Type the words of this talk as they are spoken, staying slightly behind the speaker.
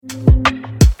Hello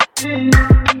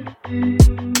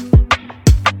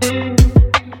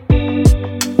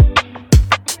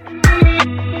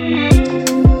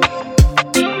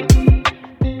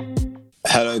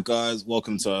guys,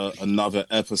 welcome to another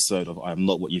episode of I'm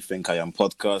Not What You Think I Am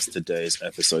podcast. Today is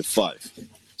episode 5.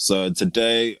 So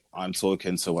today I'm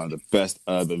talking to one of the best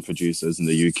urban producers in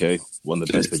the UK, one of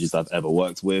the best producers I've ever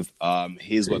worked with.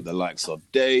 He's worked the likes of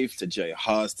Dave, to Jay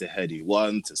Haas, to Heady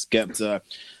One, to Skepta,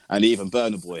 and even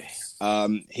Burna Boy.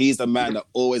 He's the man that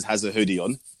always has a hoodie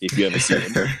on, if you ever see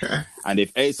him. And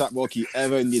if A$AP Rocky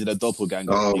ever needed a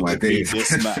doppelganger, he would be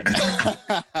this man.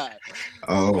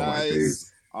 My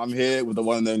days. I'm here with the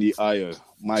one and only Ayo,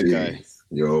 my guy.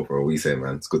 Yo, bro, what you say,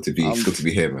 man? It's good to be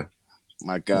here, man.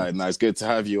 My guy, it's good to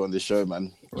have you on the show,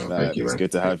 man. Thank you, it's man.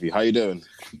 good to have you. How you doing?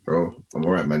 Bro, I'm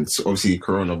all right, man. It's obviously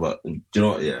Corona, but do you know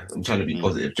what? Yeah, I'm trying to be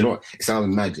positive. Do you know what? It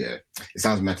sounds mad, yeah. It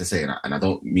sounds mad to say, and I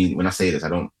don't mean, when I say this,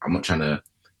 I'm not trying to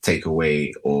take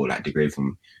away or like degrade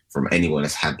from anyone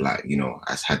that's had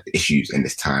has had issues in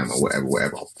this time or whatever.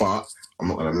 But I'm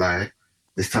not gonna lie.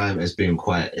 This time has been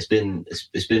it's been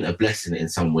a blessing in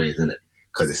some ways, isn't it?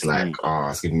 Because it's like,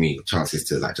 it's giving me chances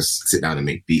to like just sit down and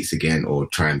make beats again, or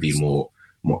try and be more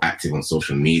active on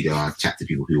social media, chat to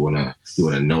people who wanna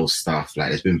know stuff.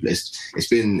 Like it's been a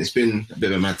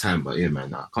bit of a mad time, but yeah,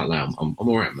 man, I can't lie, I'm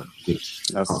alright, man. Good.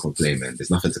 I can't complain, man.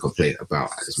 There's nothing to complain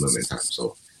about at this moment in time.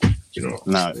 So, you know.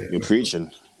 You're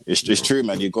preaching. It's true,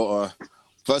 man. You gotta,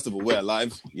 first of all, we're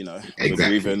alive. You know, we're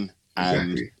breathing,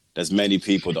 and there's many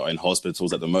people that are in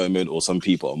hospitals at the moment, or some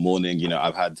people are mourning. You know,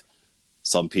 I've had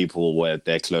some people where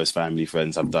their close family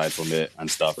friends have died from it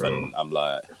and stuff. Bro. And I'm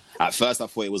like, at first I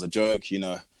thought it was a joke, you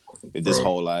know, with this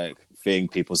whole like thing,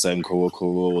 people saying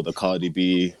Kuro, the Cardi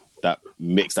B, that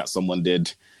mix that someone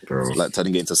did, like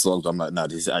turning it into songs. I'm like,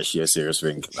 this is actually a serious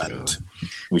thing, and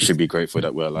we should be grateful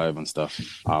that we're alive and stuff.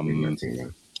 For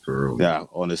real. Yeah,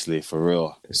 honestly, for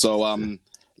real. So,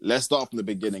 let's start from the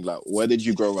beginning. Like, where did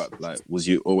you grow up? Like, was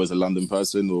you always a London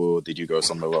person, or did you go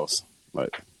somewhere else?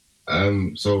 Like,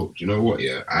 so you know what?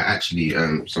 Yeah, I actually,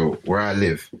 so where I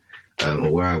live,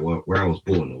 or where I was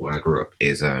born, or where I grew up,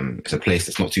 is it's a place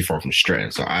that's not too far from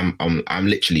Streatham. So I'm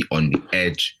literally on the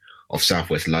edge of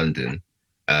southwest London,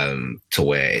 to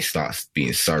where it starts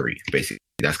being Surrey. Basically,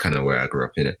 that's kind of where I grew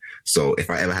up in it. So if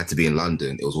I ever had to be in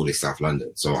London, it was always South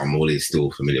London. So I'm always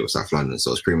still familiar with South London.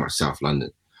 So it's pretty much South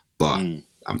London, but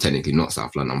I'm technically not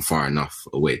South London. I'm far enough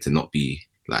away to not be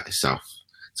like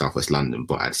southwest London,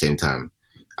 but at the same time,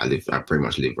 I pretty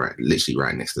much live literally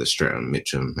right next to the Streatham,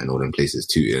 Mitcham, and all them places,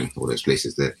 Tooting, all those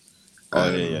places there.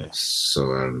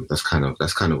 So that's kind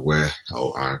of where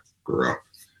I grew up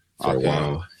for a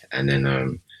while. And then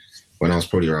when I was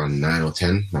probably around 9 or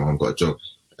 10, my mum got a job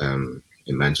in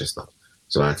Manchester,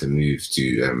 so I had to move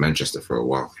to Manchester for a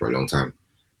while, for a long time.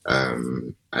 I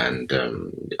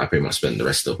pretty much spent the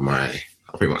rest of I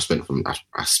spent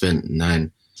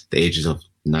the ages of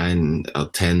 9 or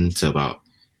 10 to about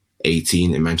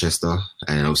 18 in Manchester,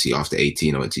 and obviously after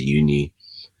 18 I went to uni,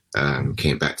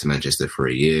 came back to Manchester for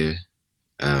a year,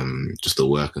 just to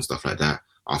work and stuff like that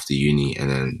after uni,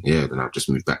 and then I've just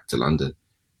moved back to London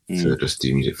to just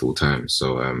do music full time.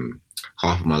 So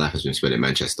half of my life has been spent in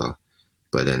Manchester,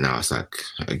 but then now it's like,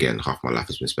 again, half my life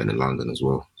has been spent in London as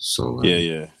well. So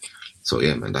so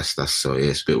yeah, man, that's it's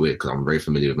a bit weird because I'm very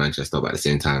familiar with Manchester, but at the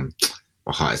same time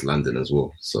my heart is London as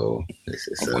well. So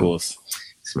it's of course.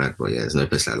 It's mad, but yeah, there's no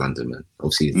place like London, man.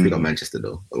 Obviously, we got Manchester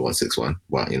though, 0161.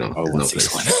 But there's no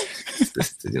place.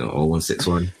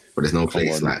 0161. But there's no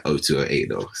place like 0208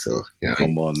 though. So yeah,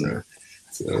 come on, man.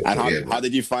 And how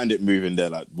did you find it moving there?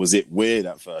 Like, was it weird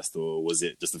at first, or was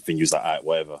it just a thing you was like, alright,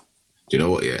 whatever? Do you know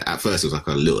what? Yeah, at first it was like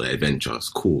a little adventure. It's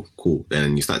cool.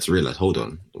 Then you start to realize, hold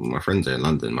on, my friends are in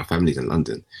London, my family's in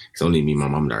London. It's only me and my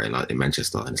mum that are in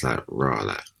Manchester, and it's like,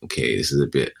 okay, this is a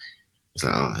bit. It's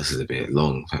like, this is a bit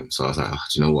long, fam. So I was like, do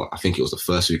you know what? I think it was the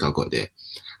first week I got there.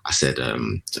 I said,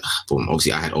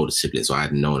 obviously I had older siblings, so I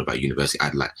had known about university.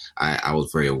 I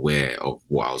was very aware of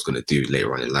what I was going to do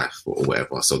later on in life or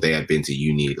whatever. So they had been to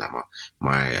uni. Like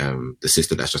the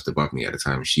sister that's just above me at the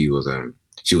time, she was in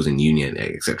uni, and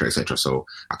et cetera, et cetera. So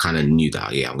I kind of knew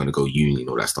that, I'm going to go uni and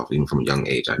all that stuff. Even from a young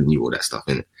age, I knew all that stuff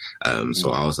in it.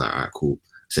 So I was like, all right, cool.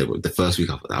 So the first week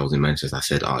I was in Manchester, I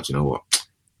said, do you know what?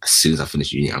 As soon as I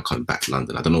finish uni, I'll come back to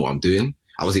London. I don't know what I'm doing.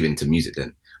 I was even into music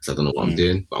then, so I don't know what I'm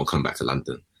doing, but I'll come back to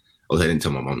London. I didn't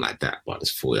tell my mum like that, but this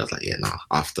 4 years, I was like,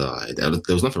 after,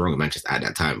 there was nothing wrong with Manchester at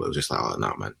that time, but it was just like,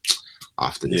 man,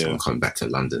 after this, I'm coming back to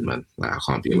London, man. Like, I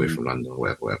can't be away from London,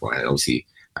 whatever. And obviously,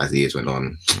 as the years went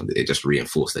on, it just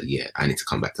reinforced that, I need to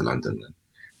come back to London, man.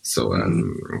 So,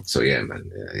 so yeah,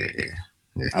 man, yeah.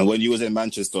 Yeah. And when you was in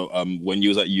Manchester, when you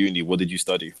was at uni, what did you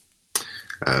study?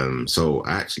 So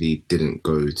I actually didn't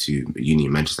go to uni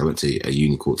in Manchester. I went to a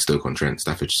uni called Stoke-on-Trent,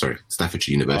 Staffordshire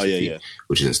University, Oh, yeah.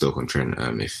 which is in Stoke-on-Trent.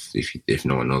 If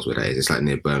no one knows where that is, it's like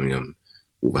near Birmingham,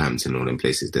 Wolverhampton, all them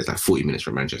places. There's like 40 minutes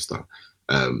from Manchester.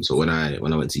 So when I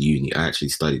went to uni, I actually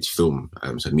studied film,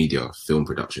 so media, film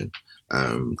production.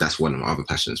 That's one of my other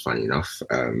passions, funny enough.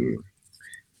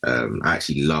 I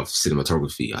actually love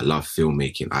cinematography. I love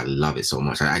filmmaking. I love it so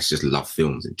much. I actually just love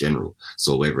films in general.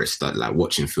 So whether it's like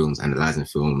watching films, analyzing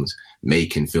films,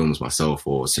 making films myself,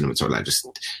 or cinematography, like just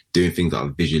doing things that are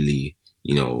visually,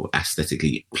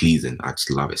 aesthetically pleasing, I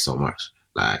just love it so much.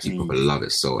 Like I actually proper love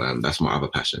it. So that's my other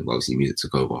passion. But obviously music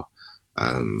took over.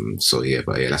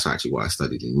 That's actually what I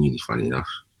studied in uni, funny enough.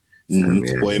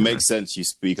 Well, it makes sense you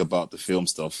speak about the film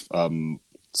stuff.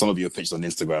 Some of your pictures on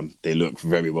Instagram, they look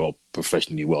very well,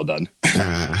 professionally well done.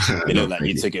 Like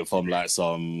you took it from like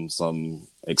some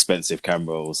expensive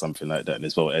camera or something like that, and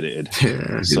it's well edited.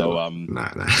 Yeah, so,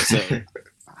 so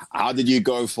how did you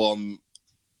go from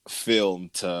film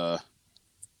to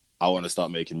I want to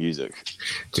start making music?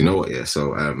 Do you know what? Yeah, so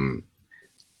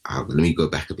let me go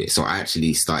back a bit. So I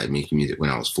actually started making music when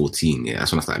I was 14. Yeah,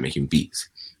 that's when I started making beats.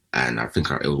 And I think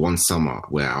it was one summer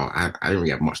where I didn't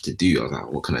really have much to do. I was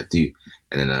like, what can I do?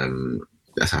 And then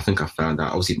that's how I think I found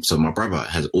out. Obviously, so my brother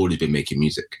has always been making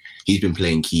music. He's been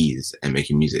playing keys and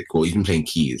making music. Well, he's been playing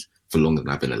keys for longer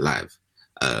than I've been alive.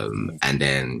 And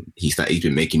then he's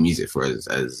been making music for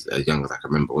as young as I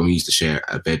can remember. When we used to share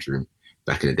a bedroom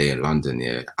back in the day in London,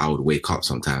 yeah, I would wake up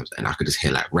sometimes and I could just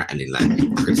hear like rattling, like I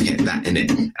could just hear that in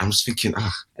it. And I'm just thinking,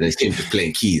 and then he's just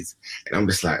playing keys. And I'm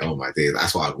just like, oh my days,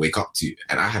 that's what I'd wake up to.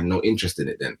 And I had no interest in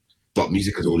it then. But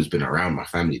music has always been around my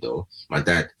family though. My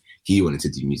dad, he wanted to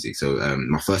do music. So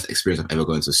my first experience of ever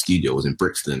going to a studio was in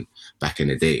Brixton back in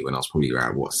the day when I was probably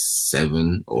around,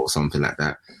 7 or something like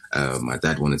that. My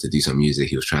dad wanted to do some music.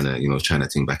 He was trying to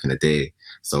thing back in the day.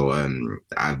 So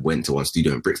I went to one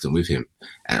studio in Brixton with him.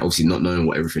 And obviously not knowing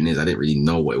what everything is, I didn't really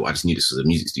know what it was. I just knew this was a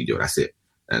music studio. That's it.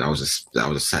 And I was just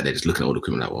sat there just looking at all the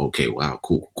equipment like, well, okay, wow,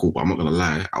 cool. But I'm not going to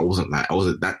lie.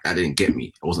 That didn't get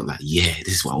me. I wasn't like, yeah,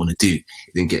 this is what I want to do. It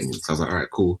didn't get me. So I was like, all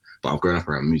right, cool. But I've grown up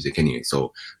around music anyway.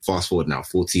 So fast forward now,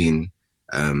 14,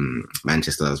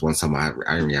 Manchester was one summer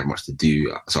I didn't really have much to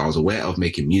do. So I was aware of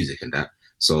making music and that.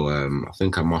 So I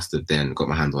think I must have then got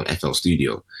my hands on FL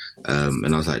Studio. And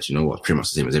I was like, you know what, pretty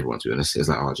much the same as everyone, to be honest. It's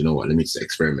like, oh, you know what, let me just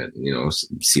experiment,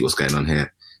 see what's going on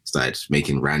here. Started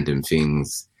making random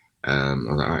things. I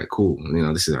was like, all right, cool.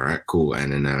 This is all right, cool.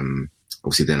 And then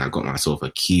obviously then I got myself a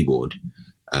keyboard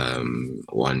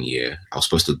 1 year. I was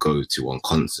supposed to go to one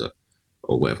concert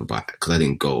or whatever, but because I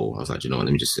didn't go, I was like, let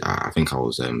me just, I think I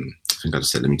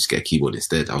just said, let me just get a keyboard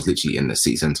instead. I was literally in the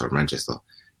city centre of Manchester.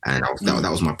 And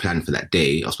that was my plan for that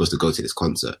day. I was supposed to go to this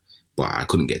concert, but I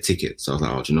couldn't get tickets. So I was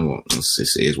like, oh, do you know what? It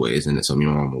is what it is, isn't it? So me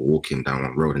and my mum were walking down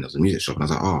one road and there was a music shop. And I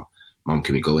was like, oh, Mum,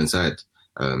 can we go inside?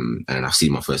 And I see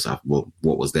my first, what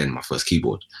was then my first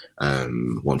keyboard,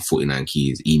 149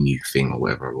 keys, EMU thing or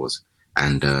whatever it was.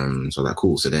 And so I was like,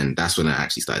 cool. So then that's when I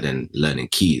actually started then learning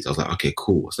keys. I was like, okay,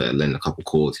 cool. I started learning a couple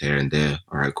chords here and there.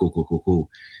 All right, cool.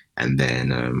 And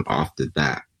then after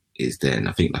that is then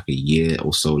I think like a year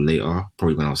or so later,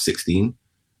 probably when I was 16,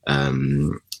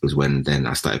 was when then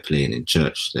I started playing in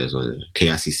church. There's a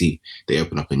KICC. They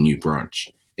opened up a new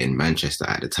branch in Manchester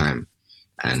at the time.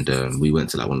 And we went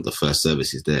to like one of the first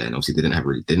services there, and obviously they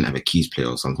didn't have a keys player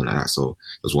or something like that. So there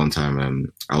was one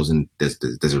time I was in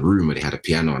there's a room where they had a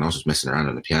piano, and I was just messing around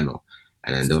on the piano.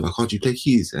 And then they were like, "How do you play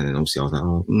keys?" And then obviously I was like,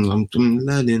 "Oh, I'm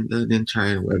learning,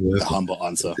 trying, whatever." The humble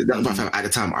answer. At the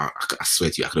time, I swear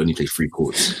to you, I could only play 3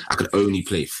 chords.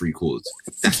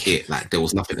 That's it. Like there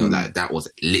was nothing else. Like that was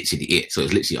literally it. So it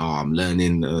was literally, I'm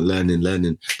learning. But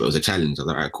it was a challenge. I was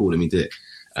like, all right, cool, let me do it.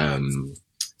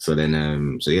 Then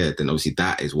obviously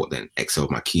that is what then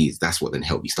excelled my keys. That's what then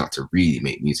helped me start to really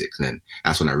make music. And then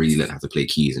that's when I really learned how to play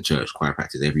keys in church, choir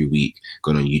practice every week,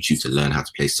 going on YouTube to learn how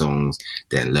to play songs,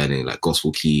 then learning like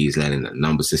gospel keys, learning the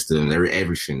number system,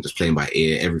 everything, just playing by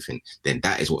ear, everything. Then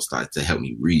that is what started to help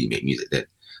me really make music then.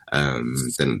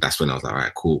 Then that's when I was like, all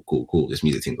right, cool. This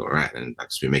music thing's all right. And I've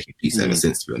just been making beats ever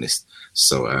since, to be honest.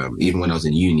 So even when I was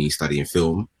in uni studying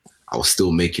film, I was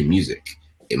still making music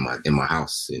in my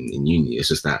house in uni. It's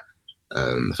just that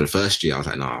for the first year I was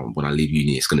like, no, when I leave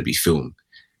uni it's going to be film.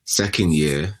 Second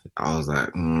year I was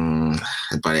like,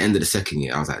 by the end of the second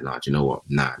year I was like, no, do you know what?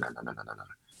 Nah.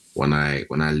 When I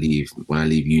leave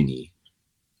uni,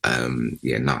 I'm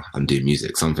doing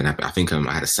music. Something happened. I think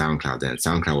I had a SoundCloud then.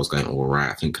 SoundCloud was going all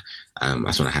right. I think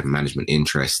that's when I had management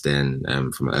interest then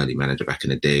from an early manager back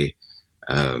in the day.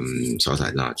 So I was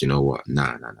like, nah, do you know what?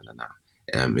 Nah.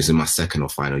 it's in my second or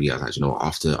final year. I was like, you know,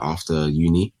 after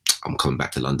uni, I'm coming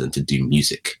back to London to do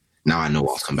music. Now I know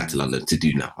what I've come back to London to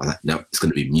do now. I was like, no, it's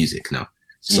going to be music now.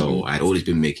 So I'd always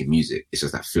been making music. It's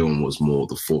just that film was more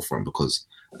the forefront because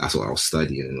that's what I was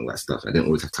studying and all that stuff. I didn't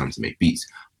always have time to make beats,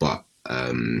 but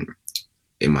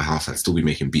in my house, I'd still be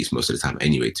making beats most of the time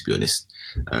anyway, to be honest.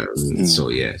 So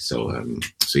yeah,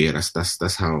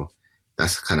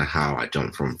 that's kind of how I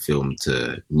jumped from film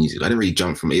to music. I didn't really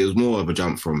jump from, it was more of a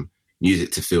jump from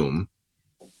music to film.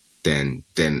 Then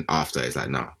after it's like,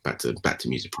 no, back to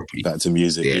music properly. Back to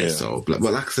music, yeah. So, but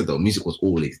like I said though, music was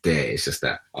always there. It's just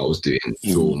that I was doing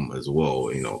film as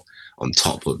well, you know, on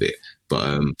top of it.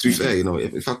 But to be fair, you know,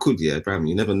 if I could, Bram,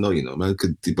 you never know, you know, man,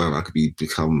 I could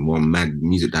become one mad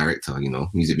music director, you know,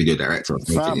 music video director or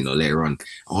something, you know, later on.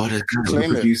 Oh, the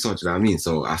producer, do you know what I mean?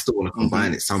 So I still want to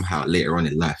combine it somehow later on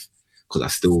in life because I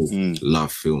still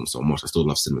love film so much. I still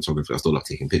love cinematography. I still love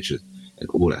taking pictures and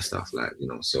all that stuff, like, you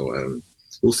know. So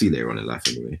we'll see later on in life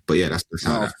anyway. But yeah, that's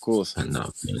how. Of course.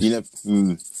 You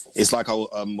know, it's like how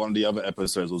one of the other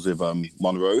episodes was with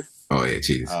Monroe. Oh yeah,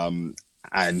 jeez.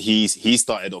 And he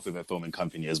started off with a filming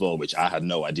company as well, which I had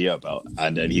no idea about.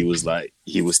 And then he was like,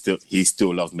 he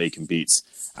still loved making beats.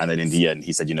 And then in the end,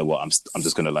 he said, you know what, I'm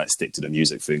just gonna like stick to the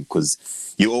music thing,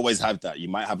 because you always have that. You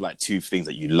might have like two things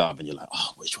that you love, and you're like,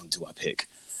 oh, which one do I pick?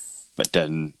 But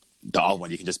then the other one,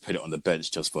 you can just put it on the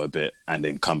bench just for a bit, and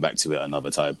then come back to it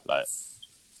another time, like,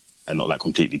 and not like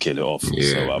completely kill it off.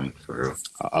 Yeah, so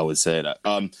I would say that.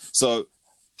 So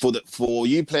for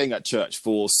you playing at church,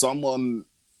 for someone,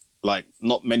 like,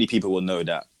 not many people will know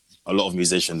that a lot of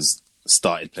musicians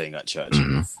started playing at church,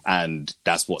 and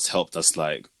that's what's helped us,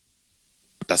 like,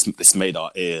 it's made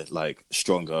our ear like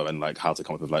stronger, and like how to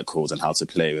come up with like chords and how to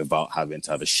play without having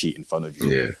to have a sheet in front of you.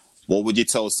 Yeah. What would you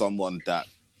tell someone that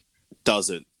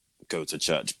doesn't go to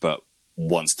church but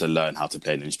wants to learn how to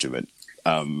play an instrument?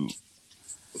 I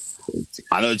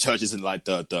know church isn't like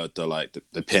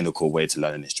the pinnacle way to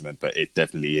learn an instrument, but it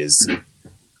definitely is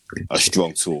a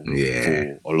strong tool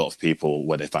for a lot of people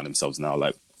where they find themselves now.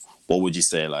 Like, what would you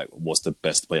say, like, what's the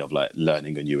best way of like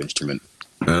learning a new instrument?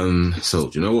 So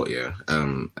do you know what,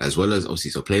 as well as obviously,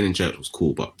 so playing in church was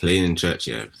cool, but playing in church,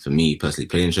 for me personally,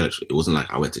 playing in church, it wasn't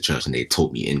like I went to church and they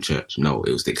taught me in church. No,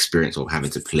 it was the experience of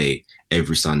having to play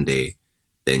every Sunday,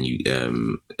 then you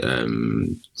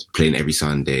playing every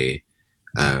Sunday,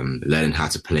 learning how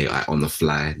to play like on the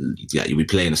fly. You'll be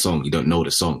playing a song, you don't know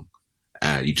the song.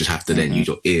 You just have to then use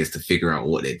your ears to figure out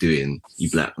what they're doing.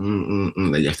 You be like, then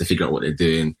you have to figure out what they're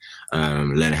doing.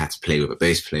 Learn how to play with a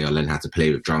bass player, learn how to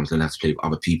play with drums, learn how to play with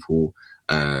other people.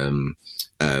 Then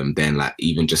like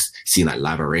even just seeing like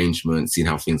live arrangements, seeing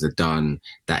how things are done,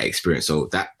 that experience. So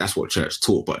that's what church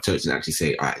taught, but church didn't actually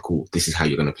say, all right, cool, this is how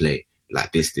you're going to play.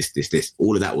 Like this.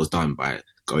 All of that was done by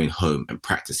going home and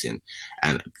practicing.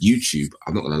 And YouTube,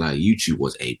 I'm not going to lie, YouTube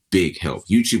was a big help.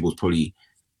 YouTube was probably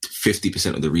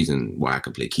 50% of the reason why I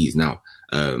can play keys now.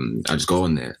 I just go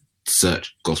on there,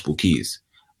 search gospel keys,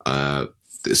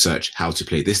 search how to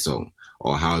play this song,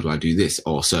 or how do I do this,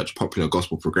 or search popular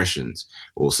gospel progressions,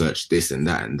 or search this and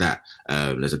that and that.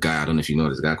 There's a guy, I don't know if you know,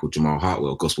 there's a guy called Jamal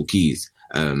Hartwell, Gospel Keys.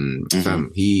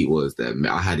 He was there.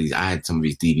 I had some of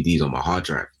his DVDs on my hard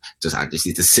drive. I just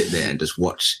need to sit there and just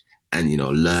watch and, you know,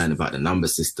 learn about the number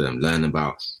system, learn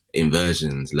about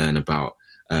inversions, learn about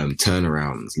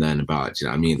turnarounds, learn about, you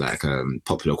know what I mean, like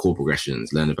popular chord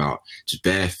progressions, learn about just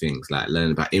bare things, like learn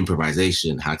about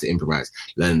improvisation, how to improvise,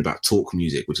 learn about talk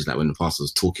music, which is like when the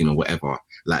pastor's talking or whatever,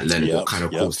 like learning what kind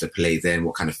of chords to play then,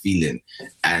 what kind of feeling.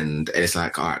 And it's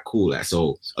like, all right, cool. Like,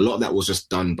 so a lot of that was just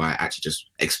done by actually just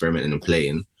experimenting and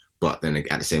playing. But then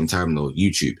at the same time, though,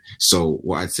 YouTube. So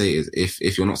what I'd say is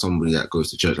if you're not somebody that goes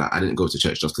to church, like I didn't go to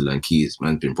church just to learn keys.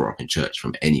 Man's been brought up in church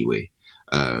from anyway.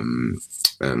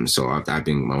 So I've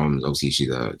been, my mom, obviously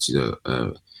she's a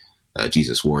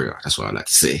Jesus warrior. That's what I like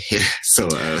to say. So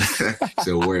she's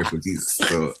a warrior for Jesus.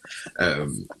 So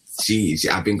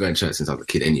I've been going to church since I was a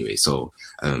kid anyway. So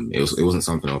it wasn't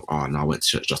something of, oh no, I went to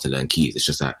church just to learn keys. It's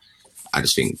just that I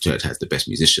just think church has the best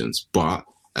musicians. But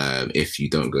if you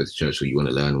don't go to church or you want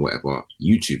to learn whatever,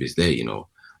 YouTube is there, you know.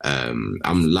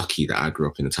 I'm lucky that I grew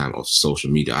up in a time of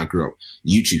social media.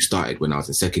 YouTube started when I was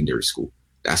in secondary school.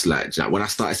 That's like when I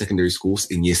started secondary school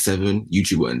in year 7,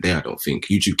 YouTube wasn't there, I don't think.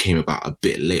 YouTube came about a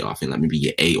bit later, I think like maybe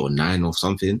year 8 or 9 or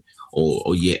something. Or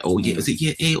was it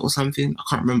year 8 or something? I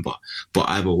can't remember. But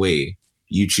either way,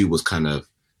 YouTube was kind of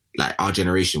like our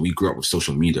generation, we grew up with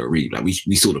social media really. Like we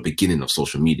saw the beginning of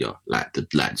social media, do you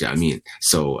know what I mean?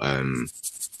 So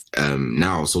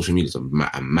now social media is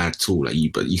a mad tool.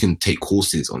 But you can take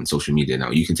courses on social media now.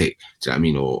 You can take, do you know what I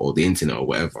mean, or the internet or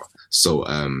whatever. So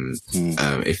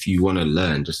if you want to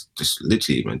learn, just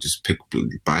literally, man, just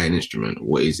buy an instrument.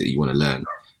 What is it you want to learn?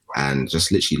 And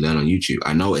just literally learn on YouTube.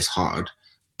 I know it's hard,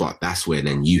 but that's where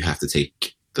then you have to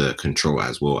take the control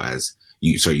as well as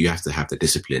you. So you have to have the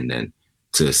discipline then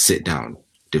to sit down,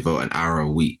 devote an hour a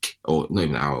week, or not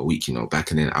even an hour a week, you know. Back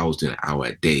then I was doing an hour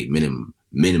a day, minimum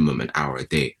an hour a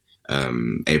day,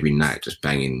 every night, just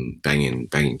banging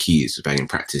keys, banging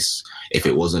practice. If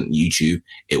it wasn't YouTube,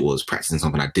 it was practicing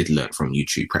something I did learn from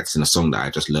YouTube, practicing a song that I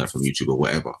just learned from YouTube or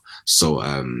whatever. So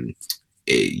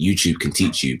YouTube can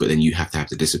teach you, but then you have to have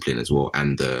the discipline as well,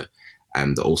 and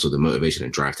also the motivation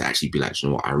and drive to actually be like, you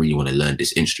know what, I really want to learn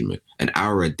this instrument. An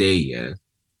hour a day, yeah,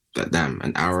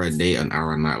 an hour a day, an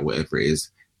hour a night, whatever it is,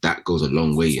 that goes a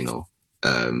long way, you know.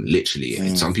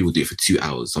 Literally, some people do it for 2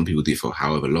 hours, some people do it for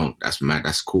however long. That's mad,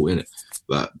 that's cool, innit?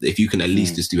 But if you can at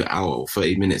least just do an hour or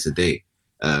 30 minutes a day,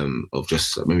 of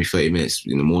just maybe 30 minutes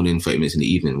in the morning, 30 minutes in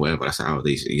the evening, whatever, that's an hour.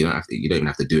 You don't even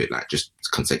have to do it like just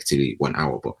consecutively 1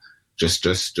 hour, but just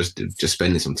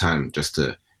spending some time just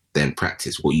to then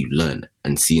practice what you learn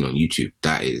and seen on YouTube.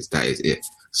 That is it.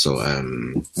 So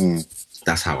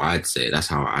that's how I'd say. That's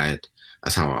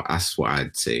what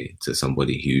I'd say to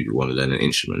somebody who want to learn an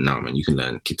instrument now, man. You can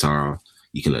learn guitar,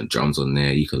 you can learn drums on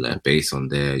there, you can learn bass on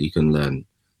there, you can learn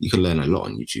a lot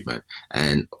on YouTube, man.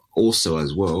 And also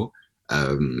as well,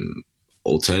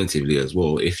 alternatively as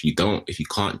well, if you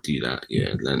can't do that,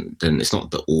 yeah, then it's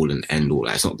not the all and end all.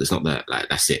 Like, it's not that like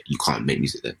that's it. You can't make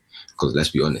music then, because let's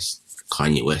be honest,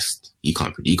 Kanye West, you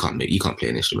can't play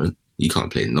an instrument. You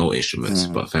can't play no instruments,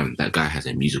 but fam, that guy has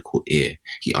a musical ear.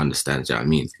 He understands, you know what I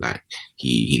mean? Like,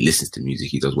 he listens to music,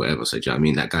 he does whatever. So, do you know what I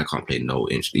mean? That guy can't play no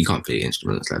instrument. He can't play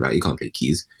instruments like that. He can't play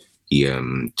keys. Do you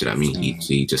know what I mean?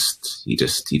 He just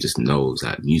knows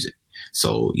that music.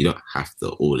 So you don't have to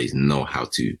always know how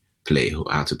to play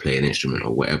an instrument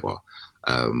or whatever.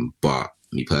 But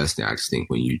me personally, I just think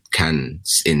when you can,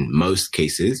 in most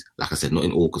cases, like I said, not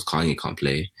in all, because Kanye can't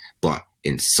play, but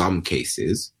in some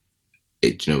cases,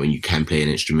 when you can play an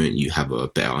instrument, you have a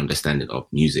better understanding of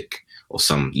music, or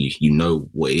you know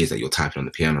what it is that you're typing on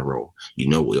the piano roll. You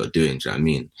know what you're doing. Do you know what I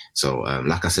mean? So,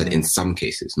 like I said, in some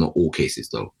cases, not all cases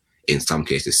though. In some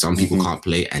cases, some people can't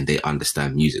play and they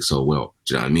understand music so well.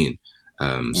 Do you know what I mean?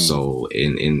 So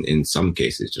in some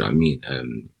cases, do you know what I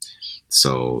mean?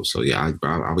 So yeah,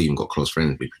 I've even got close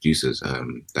friends with producers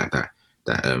that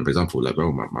for example, like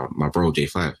bro, my bro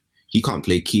J5, he can't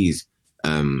play keys.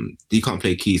 He can't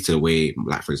play keys to the way,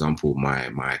 like for example,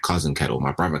 my cousin can or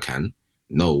my brother can.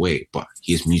 No way, but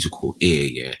his musical ear,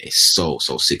 yeah, is so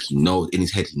sick. He knows in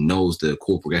his head, he knows the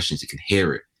chord progressions, he can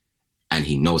hear it, and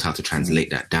he knows how to translate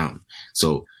that down.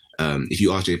 So if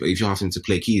you ask him to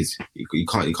play keys, you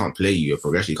can't play you a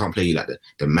progression. You can't play you like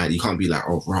the man. You can't be like,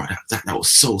 oh, wow, that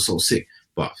was so sick.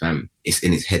 But fam, it's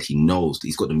in his head. He knows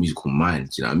he's got the musical mind.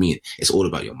 Do you know what I mean? It's all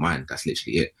about your mind. That's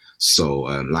literally it. So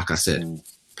like I said,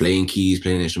 playing keys,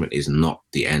 playing an instrument is not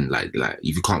the end. Like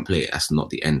if you can't play it, that's not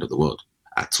the end of the world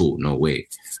at all. No way.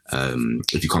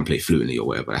 If you can't play fluently or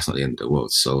whatever, that's not the end of the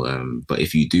world. So, but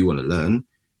if you do want to learn,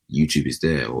 YouTube is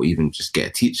there, or even just get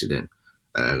a teacher then.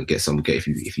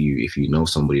 If you know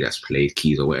somebody that's played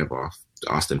keys or whatever,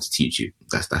 ask them to teach you.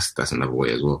 That's another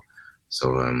way as well.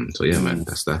 So yeah, man,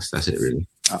 that's it really.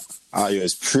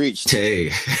 It's preached.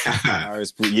 Hey.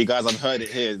 You guys have heard it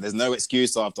here. There's no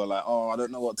excuse after like, oh, I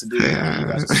don't know what to do. You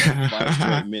guys just have 5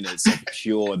 straight minutes of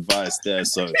pure advice there.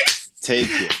 So take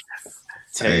it.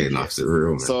 That's it,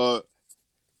 real, man. So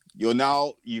you've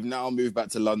now moved back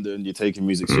to London. You're taking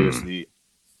music seriously.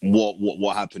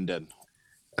 What happened then?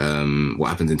 What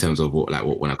happened in terms of when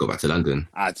I got back to London?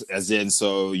 As in,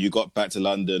 so you got back to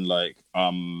London, like,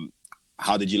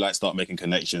 how did you like start making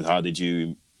connections? How did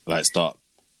you like start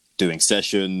doing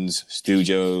sessions,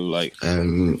 studio, like?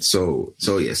 So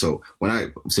you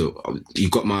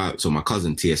got my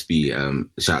cousin TSB.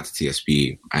 Shout out to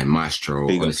TSB and Maestro.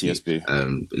 Big honestly,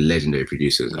 TSB. Legendary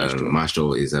producers.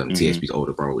 Maestro is TSB's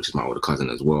older brother, which is my older cousin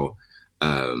as well.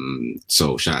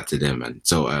 So shout out to them, man.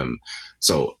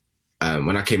 So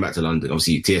when I came back to London,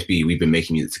 obviously TSB, we've been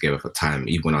making music together for time.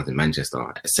 Even when I was in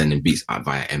Manchester, sending beats out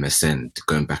via MSN,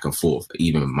 going back and forth.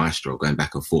 Even with Maestro, going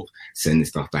back and forth, sending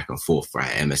stuff back and forth via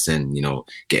MSN.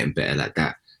 Getting better like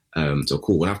that. So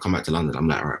cool. When I've come back to London, I'm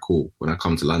like, all right, cool. When I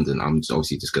come to London, I'm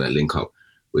obviously just gonna link up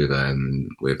with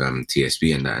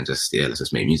TSB and that, and let's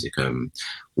just make music.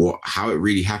 How it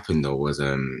really happened though was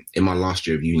in my last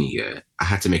year of uni, I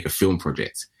had to make a film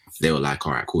project. They were like,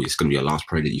 all right, cool, it's going to be your last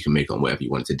project. You can make it on whatever you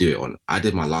wanted to do it on. I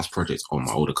did my last project on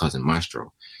my older cousin,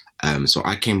 Maestro. So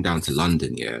I came down to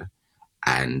London,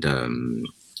 and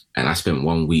I spent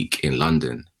 1 week in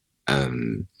London.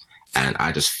 And and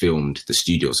I just filmed the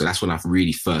studio. So that's when I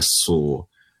really first saw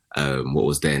what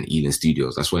was then Ealing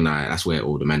Studios. That's where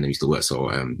all the men that used to work.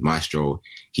 So Maestro,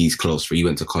 he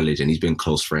went to college and he's been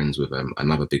close friends with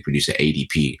another big producer,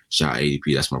 ADP. Shout out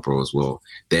ADP, that's my bro as well.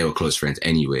 They were close friends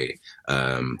anyway.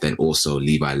 Then also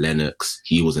Levi Lennox,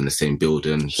 he was in the same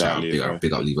building.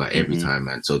 Big up Levi every time,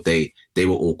 man. So they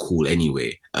were all cool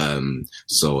anyway.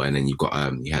 So, and then you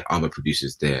had other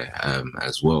producers there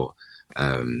as well.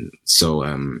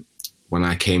 When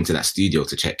I came to that studio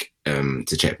to check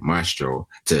Maestro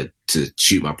to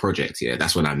shoot my project,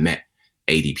 that's when I met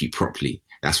ADP properly.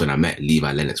 That's when I met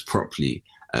Levi Lennox properly.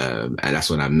 And that's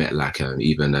when I met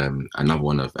even another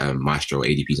one of Maestro,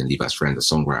 ADP's and Levi's friend, the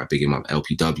songwriter, big him up,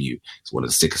 LPW. It's one of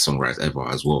the sickest songwriters ever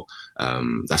as well.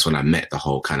 That's when I met the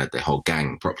whole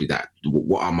gang properly. That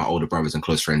what are my older brothers and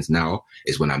close friends now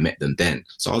is when I met them then.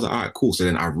 So I was like, all right, cool. So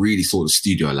then I really saw the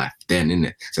studio life then,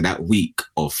 innit? So that week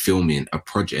of filming a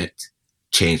project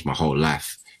changed my whole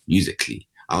life musically.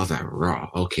 I was like, raw,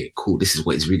 okay, cool. This is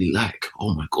what it's really like.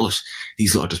 Oh my gosh.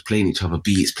 These lot are just playing each other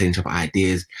beats, playing each other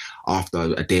ideas.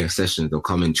 After a day of sessions, they'll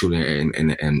come and chill in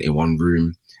one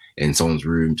room, in someone's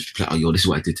room, just play, oh, yo, this is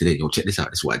what I did today. Yo, check this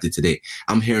out. This is what I did today.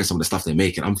 I'm hearing some of the stuff they're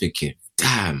making. I'm thinking,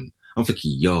 damn. I'm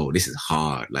thinking, yo, this is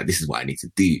hard. Like, this is what I need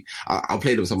to do. I'll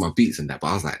play them some of my beats and that, but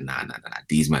I was like, nah.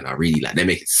 These men are really like, they're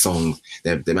making songs.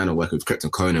 The men are working with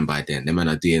Krypton Conan by then. The men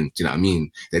are doing, do you know what I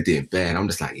mean? They're doing bare. And I'm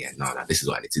just like, yeah, no, this is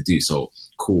what I need to do. So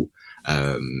cool.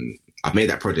 I've made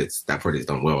that project. That project's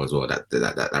done well as well. That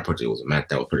project was mad.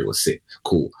 That project was sick.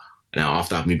 Cool. Now,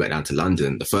 after I've moved back down to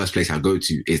London, the first place I go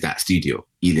to is that studio,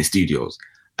 Ealing Studios.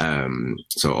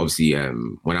 So obviously,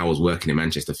 when I was working in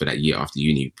Manchester for that year after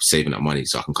uni, saving up money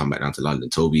so I can come back down to London,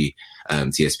 Toby,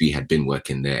 TSB had been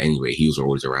working there anyway. He was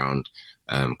always around.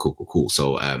 Cool.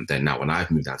 So, then now when I've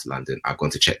moved down to London, I've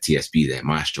gone to check TSB there,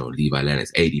 Maestro, Levi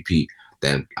Lennox, ADP.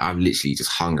 Then I've literally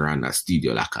just hung around that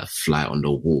studio like a fly on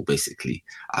the wall, basically.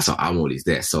 So I'm always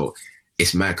there. So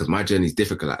it's mad because my journey is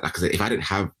difficult. Like I said, if I didn't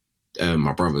have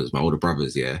my older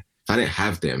brothers, if I didn't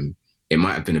have them, it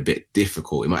might have been a bit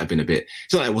difficult. It's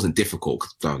not like it wasn't difficult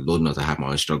because Lord knows I have my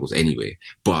own struggles anyway,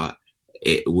 but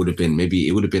it would have been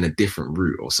a different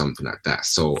route or something like that.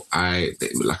 So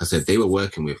like I said, they were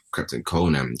working with Krypton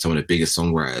Conan, some of the biggest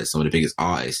songwriters, some of the biggest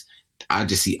artists. I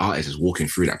just see artists just walking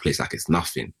through that place like it's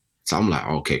nothing. So I'm like,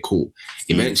 okay, cool.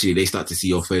 Eventually they start to see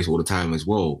your face all the time as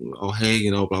well. Oh, hey,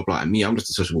 blah, blah. And me, I'm just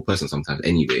a sociable person sometimes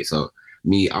anyway. So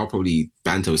me, I'll probably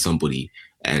banter with somebody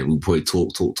and we'll probably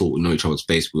talk, we know each other's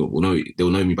face. They'll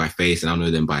know me by face and I'll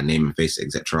know them by name and face,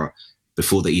 etc.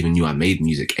 before they even knew I made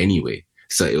music anyway.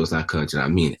 So it was like, do you know what I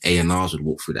mean? A&Rs would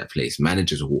walk through that place.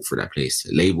 Managers would walk through that place.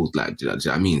 Labels, like, do you know what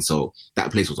I mean? So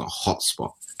that place was a hot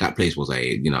spot. That place was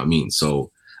you know what I mean?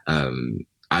 So,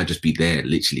 I'd just be there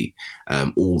literally,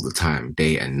 all the time,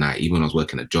 day and night. Even when I was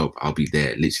working a job, I'll be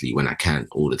there literally when I can,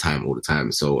 all the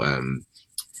time. So,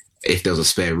 if there was a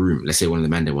spare room, let's say one of the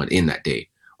men that went in that day,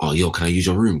 oh, yo, can I use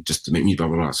your room just to make music, blah,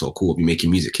 blah, blah. So cool, I'll be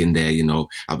making music in there,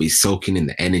 I'll be soaking in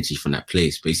the energy from that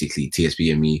place. Basically,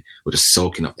 TSB and me were just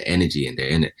soaking up the energy in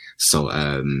there, innit? So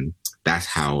that's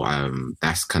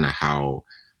kind of how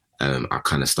I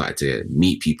kind of started to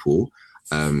meet people.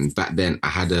 Back then, I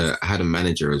had a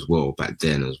manager as well,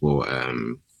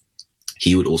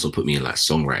 he would also put me in like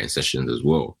songwriting sessions as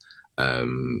well.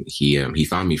 He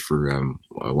found me through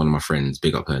one of my friends,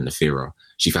 big up her, Nafira.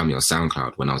 She found me on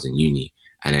SoundCloud when I was in uni.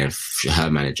 And then her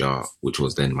manager, which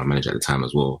was then my manager at the time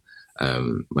as well,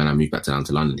 when I moved back down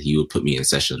to London, he would put me in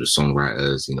sessions with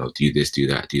songwriters, do this, do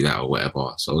that, or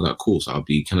whatever. So I was like, cool. So I'll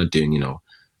be kind of doing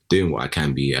what I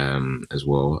can be as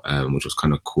well, which was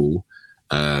kind of cool.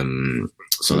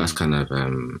 So that's kind of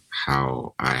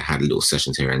how I had little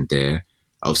sessions here and there.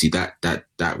 Obviously,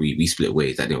 that we split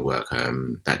ways. That didn't work.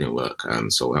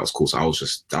 So that was cool. So I was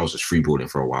just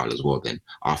freeballing for a while as well. Then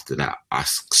after that, I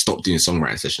stopped doing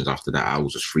songwriting sessions. After that, I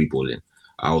was just freeballing.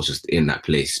 I was just in that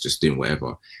place, just doing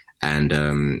whatever.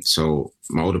 And so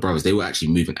my older brothers, they were actually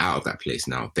moving out of that place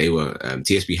now. They were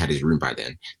TSB had his room by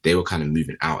then. They were kind of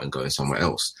moving out and going somewhere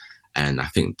else. And I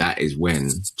think that is when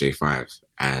J5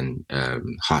 and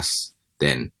Huss,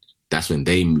 then that's when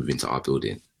they moved into our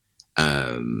building.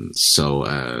 So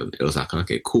it was like,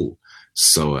 okay, cool.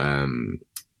 So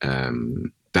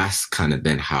that's kind of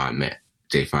then how I met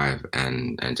J5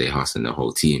 and J Huss and the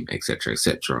whole team, etc.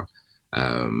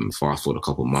 Fast forward a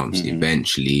couple of months,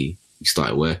 eventually we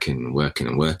started working,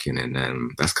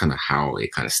 and that's kind of how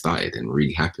it kind of started and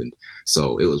really happened.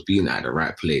 So it was being at the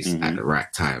right place at the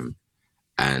right time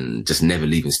and just never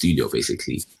leaving studio,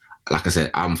 basically. like I said,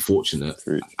 I'm fortunate.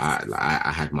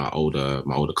 I had my older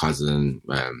cousin,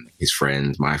 his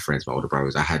friends, my friends, my older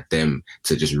brothers. I had them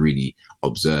to just really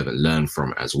observe and learn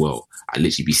from as well. I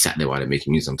literally be sat there while they're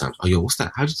making music sometimes. Oh, yo, what's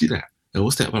that? How'd you do that? Yo,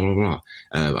 what's that? Blah, blah, blah.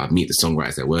 I meet the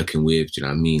songwriters they're working with, do you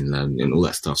know what I mean? And all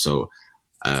that stuff. So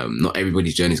not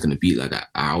everybody's journey is going to be like that.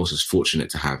 I was just fortunate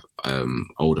to have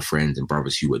older friends and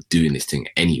brothers who were doing this thing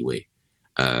anyway.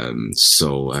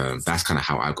 So that's kind of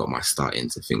how I got my start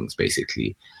into things,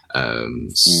 basically.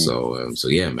 So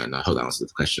yeah, man, I hope that answers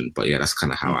the question. But yeah, that's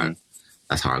kind of how I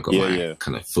got my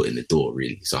kind of foot in the door,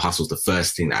 really. So Hustle's the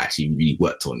first thing that I actually really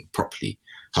worked on properly.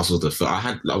 Hustle's the first. I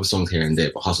had other songs here and there,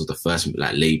 but Hustle's the first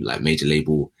major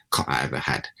label cut I ever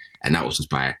had, and that was just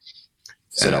by.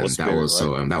 So that was Spirit,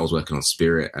 right? That was working on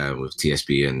Spirit with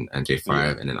TSB and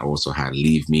J5, and then I also had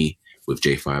Leave Me with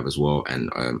J5 as well, and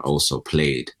also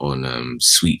played on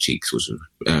Sweet Cheeks, which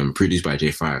was produced by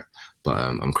J5, but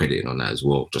I'm credited on that as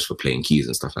well, just for playing keys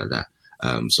and stuff like that.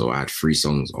 So I had 3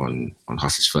 songs on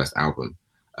Hustle's first album,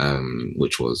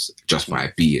 which was just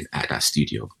by being at that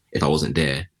studio. If I wasn't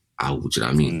there, do you know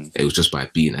what I mean? It was just by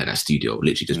being at that studio,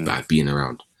 literally just by being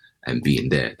around and being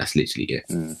there. That's literally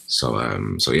it. So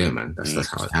yeah, man, that's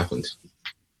how it happened.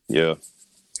 Yeah.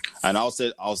 And I'll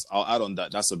add on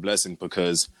that. That's a blessing,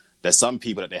 because there's some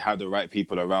people that they have the right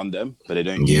people around them, but they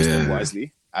don't use them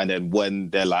wisely. And then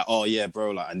when they're like, oh yeah, bro,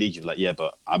 like I need you, like, yeah,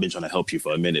 but I've been trying to help you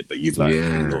for a minute, but you've like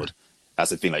ignored. That's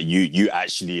the thing. Like you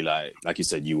actually like you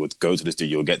said, you would go to the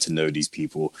studio, get to know these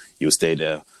people, you'll stay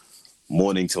there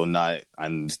morning till night,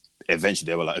 and eventually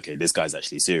they were like, okay, this guy's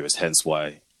actually serious, hence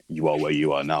why you are where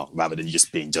you are now, rather than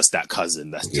just being just that cousin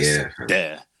that's just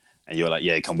there. And you're like,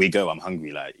 yeah, can we go? I'm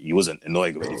hungry. Like, you wasn't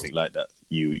annoying or anything like that.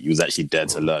 You was actually there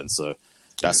to learn. So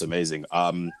that's amazing.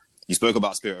 You spoke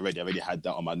about Spirit already. I already had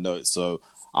that on my notes. So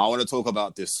I want to talk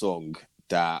about this song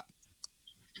that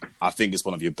I think is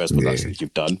one of your best productions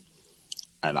you've done.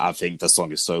 And I think the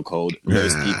song is so cold.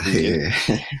 Most people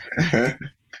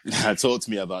talk to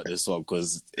me about this song,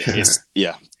 because it's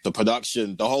the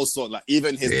production, the whole song, like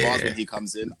even his bars when he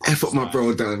comes in. F what my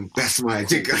bro done. That's my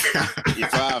jigger.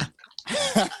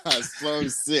 So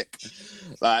sick.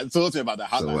 Like, talk to me about that.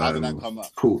 How did that come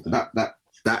up? Cool.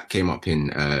 That came up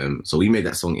in so we made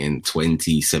that song in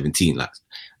 2017, like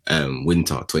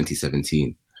winter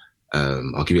 2017.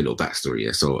 I'll give you a little backstory.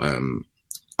 Yeah. So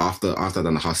after I'd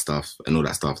done the Huss stuff and all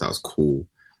that stuff, that was cool.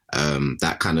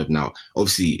 That kind of, now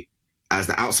obviously, as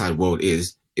the outside world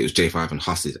is, it was J5 and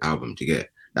Huss's album to get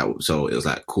that. So it was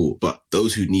like, cool. But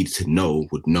those who needed to know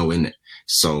would know in it.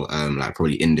 So like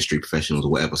probably industry professionals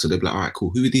or whatever. So they'd be like, all right,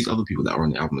 cool. Who are these other people that are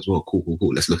on the album as well? Cool.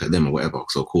 Let's look at them or whatever.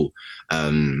 So cool.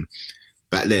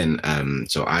 Back then,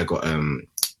 so I got,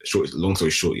 long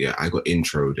story short, I got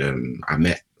introed. I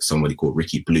met somebody called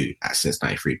Ricky Blue at Since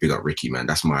 93. Big up Ricky, man.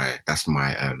 That's my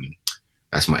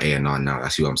A&R now.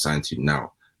 That's who I'm signed to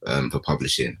now. For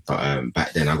publishing, but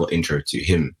back then I got intro to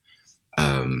him,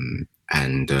 and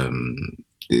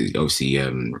obviously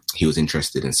he was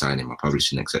interested in signing my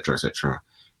publishing, etc.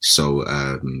 So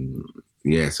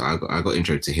so I got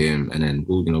intro to him, and then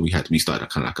we started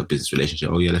kind of like a business relationship.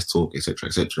 Oh yeah, let's talk,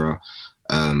 etc.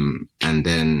 And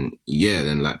then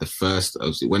like the first,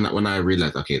 obviously, when I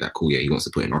realized, okay, that cool, he wants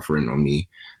to put an offer in on me,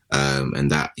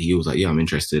 and that he was like, yeah, I'm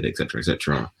interested,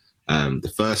 etc.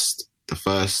 The first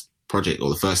project, or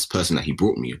the first person that he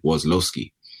brought me, was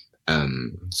Lowski.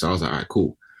 So I was like, all right,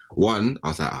 cool. One, I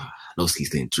was like, Lowski's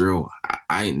doing drill.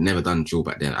 I ain't never done drill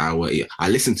back then. I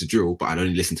listened to drill, but I'd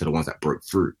only listened to the ones that broke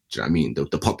through. Do you know what I mean?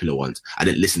 The popular ones. I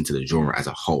didn't listen to the genre as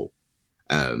a whole.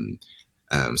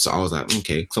 So I was like,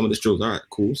 okay, some of this drill's all right,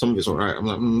 cool. Some of it's all right. I'm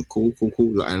like, cool.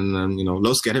 And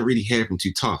Lowski, I didn't really hear him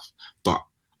too tough, but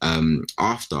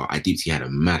after I deeped, he had a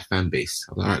mad fan base.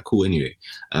 I was like, all right, cool. Anyway,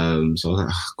 so I was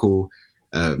like, cool.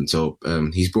 So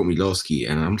he's brought me Lowski,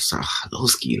 and I'm just like,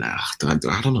 Lowski, like,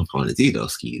 I don't know if I want to do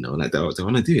Lowski, like, do I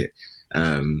want to do it? So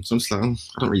I'm just like, I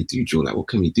don't really do drill, like, what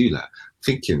can we do? Like,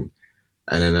 thinking.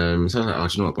 And then so I was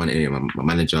like, do you know what, Bonnie? Anyway, my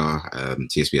manager,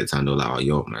 TSB at the time, they were like, oh,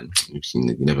 yo, man,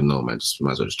 you never know, man, just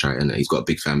might as well just try it. And he's got a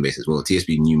big fan base as well.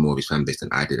 TSB knew more of his fan base than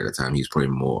I did at the time. He was probably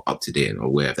more up to date and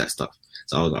aware of that stuff.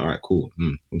 So I was like, all right, cool.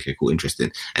 Okay, cool,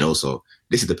 interesting. And also,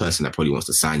 this is the person that probably wants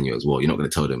to sign you as well. You're not going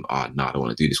to tell them, no, I don't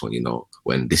want to do this one,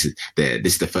 when this is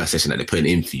the first session that they're putting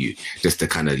in for you, just to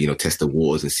kind of, test the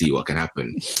waters and see what can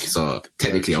happen. So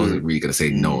technically, I wasn't really going to say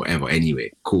no ever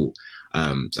anyway. Cool.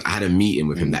 So I had a meeting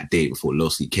with him that day before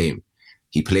Lowski came.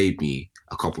 He played me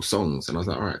a couple songs, and I was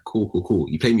like, all right, cool.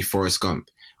 He played me Forrest Gump,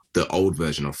 the old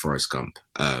version of Forrest Gump.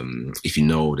 If you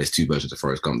know, there's 2 versions of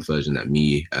Forrest Gump. The version that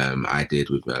I did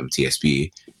with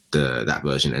TSB, that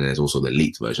version, and there's also the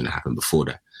leaked version that happened before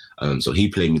that. So he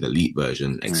played me the Elite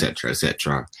version, etc.,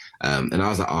 etc. And I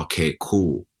was like, okay,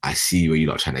 cool. I see where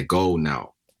you're trying to go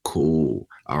now. Cool.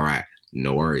 All right.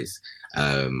 No worries.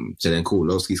 So then cool.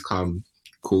 Lowski's come.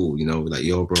 Cool. You know, like,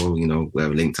 yo, bro, you know,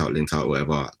 whatever, linked out,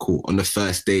 whatever. Cool. On the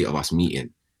first day of us meeting,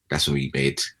 that's when we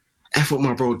made F what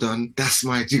my bro done. That's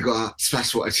my jigger.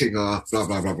 Splash water jigger. Blah,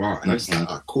 blah, blah, blah. And I was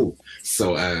like, cool.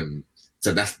 So,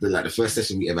 so that's the first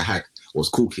session we ever had was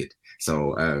Cool Kid.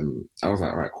 So, I was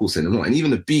like, all right, cool, send them on. And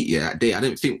even the beat, that day, I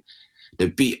didn't think the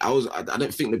beat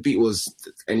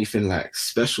was anything like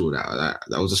special. That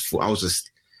it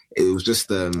was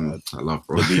just, I love,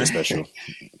 bro. The beat is special.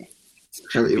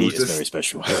 It was just very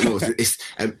special. No,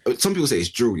 some people say it's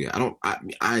drill. Yeah,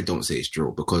 I don't say it's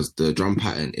drill because the drum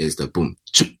pattern is the boom,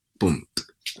 boom.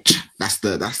 That's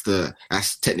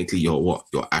technically your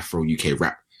Afro UK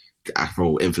rap,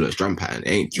 Afro influenced drum pattern. It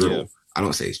ain't drill. Yeah. I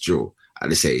don't say it's drill. I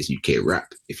just say it's UK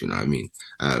rap, if you know what I mean.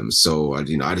 So I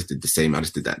just did the same. I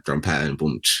just did that drum pattern,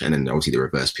 boom, and then obviously the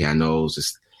reverse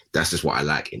pianos. That's just what I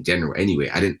like in general. Anyway,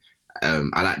 I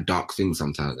like dark things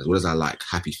sometimes as well as I like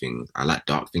happy things. I like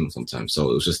dark things sometimes. So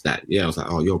it was just that, I was like,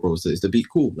 oh, yo, bro, is the beat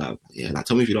cool? Like,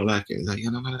 tell me if you don't like it. He's like, yeah,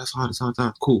 no, that's hard,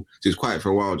 cool. So he was quiet for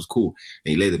a while, just cool.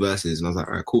 And he laid the verses and I was like,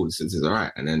 all right, cool, this is all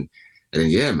right. And then,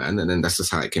 yeah, man. And then that's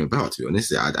just how it came about, to be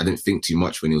honest. I didn't think too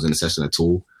much when he was in the session at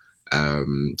all.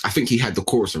 I think he had the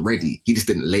chorus already. He just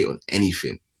didn't lay on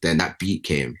anything. Then that beat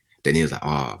came. Then he was like,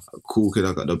 cool kid,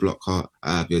 I got the block heart.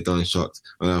 I have your done shots.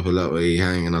 I'm going to have a lot where you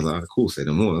hang. And I was like, cool, say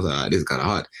no more. I was like, this is kind of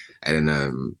hard. And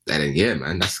then, yeah,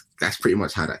 man, that's pretty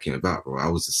much how that came about, bro. I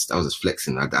was just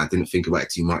flexing. I didn't think about it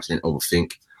too much. I didn't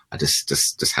overthink. I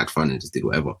just had fun and just did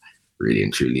whatever, really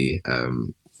and truly.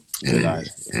 Man.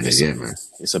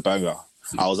 It's a banger.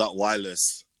 I was at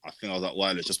Wireless. I think I was at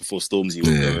Wireless just before Stormzy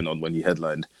was going on when he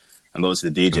headlined. And obviously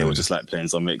the DJ was just like playing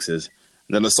some mixes.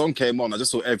 And then the song came on. I just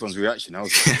saw everyone's reaction. I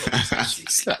was like, this actually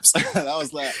slaps. And I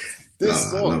was like, this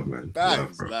song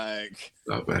bangs.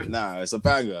 It's a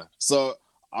banger. So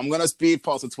I'm going to speed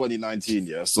past to 2019,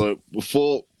 yeah? So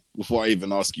before I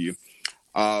even ask you,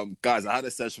 guys, I had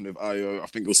a session with Ayo, I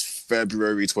think it was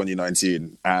February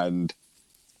 2019. And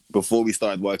before we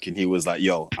started working, he was like,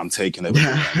 yo, I'm taking over.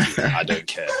 I don't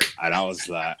care. And I was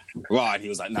like, right. And he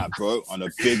was like, nah, bro, on a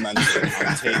big man thing,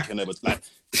 I'm taking over. Like,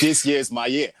 this year's my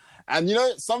year. And, you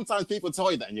know, sometimes people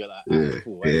tell you that and you're like,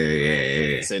 cool.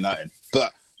 Say nothing.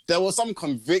 But there was some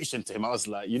conviction to him. I was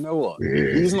like, you know what?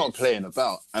 He's not playing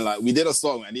about. And, like, we did a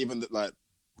song and even, like,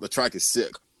 the track is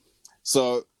sick.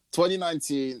 So,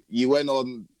 2019, you went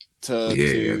on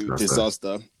to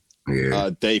Disaster.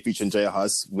 Day featuring J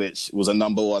Hus, which was a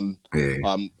number one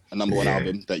album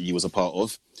that you was a part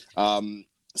of.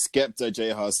 Skepta,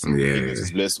 J Hus, Ignorance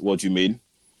is Bliss, What Do You Mean?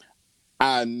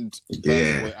 And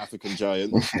African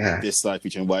Giant, this side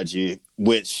featuring YG,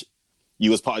 which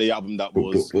you was part of the album that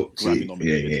was Grammy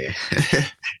nominated.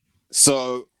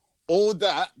 So all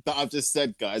that I've just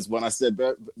said, guys, when I said,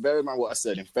 bear in mind what I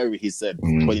said, in February he said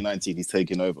 2019 he's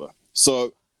taking over.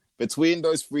 So between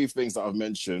those three things that I've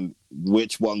mentioned,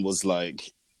 which one was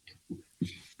like,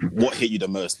 what hit you the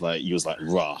most? Like, you was like,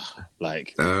 rah,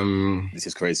 like, this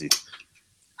is crazy.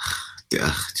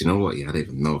 Yeah, do you know what? Yeah, I didn't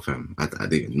even know, fam. I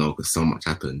didn't even know because so much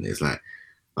happened. It's like,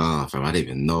 fam, I didn't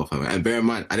even know, fam. And bear in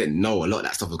mind, I didn't know a lot of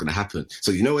that stuff was going to happen.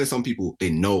 So you know when some people,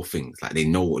 they know things, like they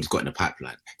know what's got in the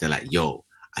pipeline. They're like, yo,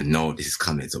 I know this is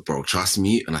coming. So, bro, trust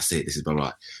me. And I say, this is blah,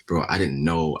 blah. Bro, I didn't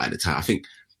know at the time.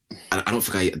 I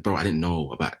didn't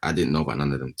know about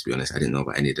none of them, to be honest. I didn't know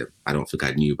about any of them. I don't think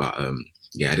I knew about, I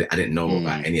didn't know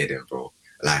about any of them, bro.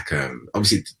 Like,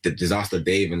 obviously the Disaster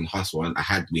Dave and Hus one,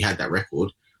 we had that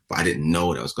record, but I didn't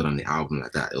know that was going on the album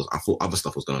like that. I thought other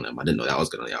stuff was going on there, but I didn't know that was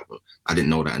going on the album. I didn't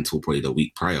know that until probably the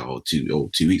week prior or 2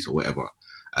 weeks or whatever.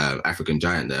 African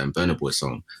Giant, the Burna Boy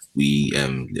song, we,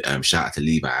 shout out to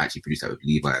Levi. I actually produced that with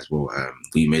Levi as well.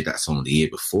 We made that song the year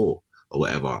before or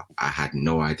whatever. I had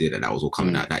no idea that was all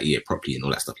coming out that year properly and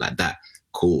all that stuff like that.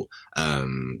 Cool.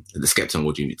 The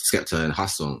Skepta and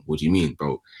Hus song, what do you mean,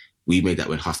 bro? We made that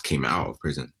when Hus came out of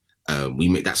prison.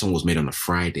 That song was made on a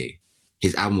Friday.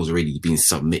 His album was already being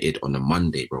submitted on a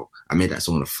Monday, bro. I made that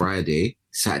song on a Friday.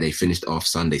 Saturday, finished off.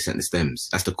 Sunday, sent the stems.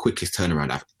 That's the quickest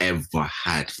turnaround I've ever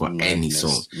had for any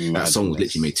song. That song was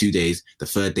literally made 2 days. The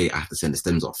third day, I have to send the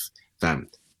stems off. Fam,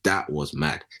 that was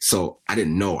mad. So I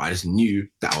didn't know. I just knew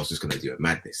that I was just going to do a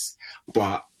madness.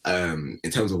 But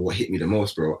in terms of what hit me the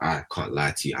most, bro, I can't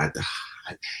lie to you. I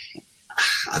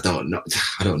don't know.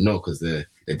 I don't know because the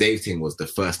Dave thing was the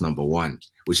first number one,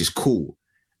 which is cool.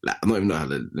 Like, I'm not even know how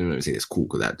to let me say it's cool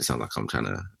because that just sounds like I'm trying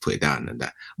to put it down and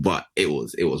that. But it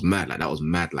was mad. Like, that was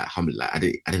mad. Like, humbling.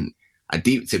 Like, I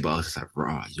deeped it, but I was just like,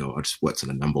 rah, yo, I just worked on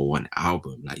the number one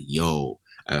album. Like, yo,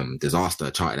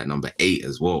 Disaster charted at number 8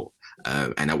 as well.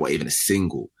 And that wasn't even a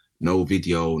single, no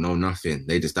video, no nothing.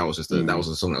 That was a song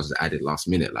that was added last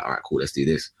minute. Like, all right, cool, let's do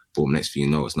this. Boom, next thing you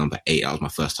know, it's number 8. That was my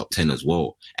first top 10 as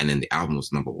well. And then the album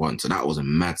was number 1. So that was a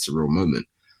mad surreal moment.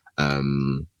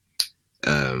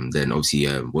 Then obviously,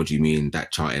 What Do You Mean?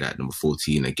 That charted at number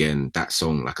 14. Again, that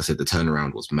song, like I said, the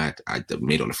turnaround was mad. I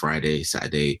made on a Friday,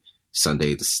 Saturday,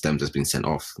 Sunday, the stems has been sent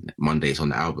off. Monday, it's on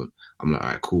the album. I'm like, all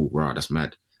right, cool, right, that's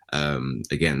mad.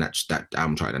 Again, that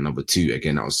album charted at number 2.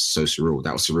 Again, that was so surreal.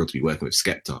 That was surreal to be working with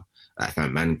Skepta. Like,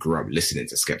 man grew up listening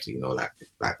to Skepta, you know,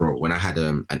 like bro, when I had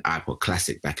an iPod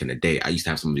Classic back in the day, I used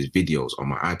to have some of his videos on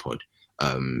my iPod.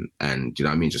 And you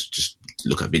know what I mean? Just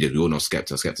look at videos. We all know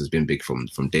Skepta. Skepta's been big from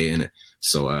day, innit?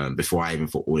 So before I even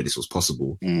thought all of this was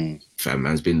possible, fam,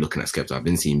 man's been looking at Skepta. I've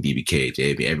been seeing BBK,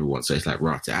 JB, everyone. So it's like,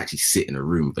 right, to actually sit in a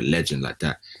room with a legend like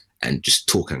that and just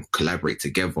talk and collaborate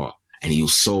together. And he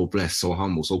was so blessed, so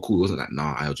humble, so cool. He wasn't like,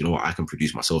 nah, you know what? I can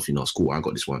produce myself. You know, it's cool. I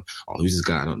got this one. Oh, who's this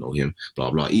guy? I don't know him.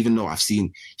 Blah, blah. Even though I've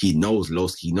seen, he knows,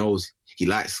 he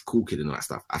likes Cool Kid and all that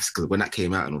stuff. Because when that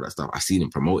came out and all that stuff, I've seen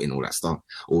him promoting all that stuff,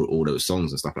 all those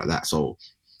songs and stuff like that. So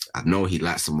I know he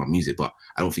likes some of my music, but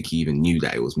I don't think he even knew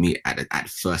that it was me at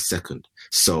first second.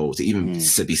 So to even be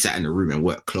sat in the room and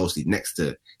work closely next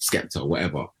to Skepta or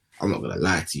whatever, I'm not going to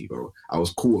lie to you, bro. I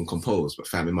was cool and composed, but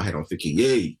fam, in my head, I'm thinking,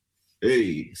 yay.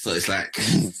 Hey, so it's like, do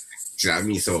you know what I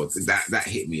mean? So that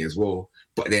hit me as well.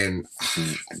 But then,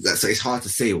 so it's hard to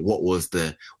say what was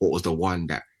the one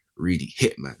that really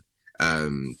hit, man.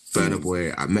 Burna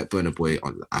Boy, I met Burna Boy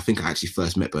I think I actually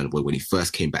first met Burna Boy when he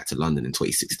first came back to London in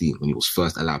 2016, when he was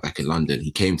first allowed back in London.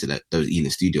 He came to those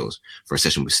Ealing Studios for a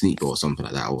session with Sneak or something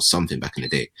like that, or something back in the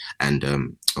day. And,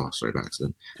 sorry, by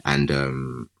accident.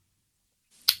 And,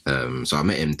 so I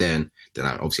met him then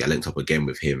I linked up again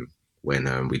with him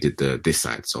when we did the This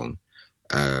Side song.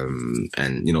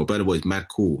 And you know, Burna Boy's mad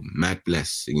cool, mad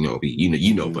blessed. You know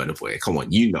Burna Boy. Come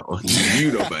on, you know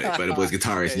Burna Boy's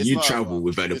guitarist. Yeah, you travel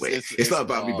with Burna Boy. It's not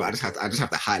about me, but I just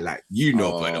have to highlight.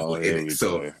 Burna Boy, innit?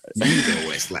 So you know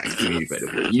what it's like to be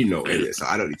Burna Boy. You know, innit? So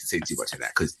I don't need to say too much of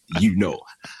that because you know.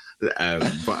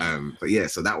 But yeah,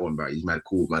 so that one, bro, he's mad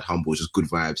cool, mad humble, just good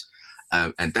vibes.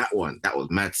 And that was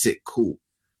mad sick, cool,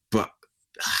 but.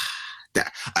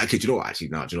 Okay, do you know what? Actually,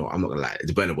 no, do you know what? I'm not gonna lie.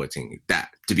 The Burna Boy thing, that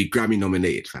to be Grammy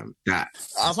nominated, fam. That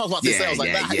I was about to say, I was like,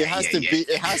 it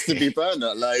has to be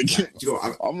Burna. Like, do you know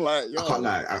what? I'm like, I can't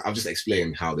lie. I'm just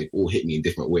explaining how they've all hit me in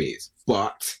different ways.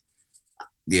 But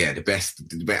yeah, the best,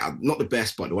 not the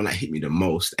best, but the one that hit me the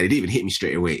most, and it didn't even hit me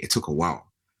straight away. It took a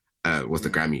while. Was the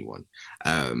Grammy one.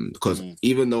 Because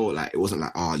even though like it wasn't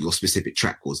like, your specific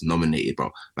track was nominated,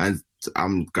 bro. Man,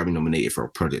 I'm Grammy nominated for a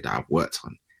project that I've worked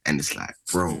on. And it's like,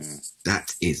 bro,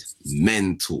 that is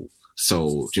mental.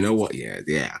 So, do you know what? Yeah,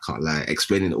 I can't lie.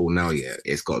 Explaining it all now,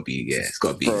 it's got to be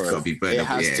Burna. It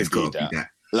has to be that.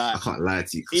 Like, I can't lie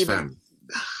to you, fam.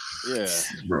 Yeah,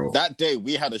 bro. That day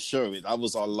we had a show. That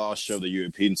was our last show, the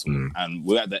European tour, and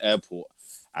we were at the airport.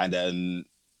 And then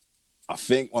I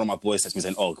think one of my boys texted me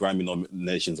saying, "Oh, Grammy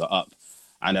nominations are up."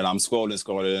 And then I'm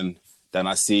scrolling. Then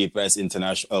I see Best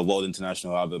World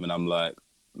International Album, and I'm like,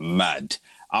 mad.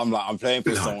 I'm playing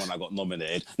for someone I got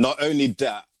nominated. Not only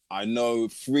that, I know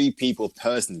 3 people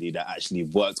personally that actually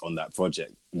worked on that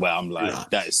project. Where I'm like,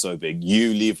 that is so big. You,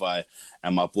 Levi,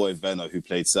 and my boy Venno, who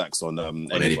played sax on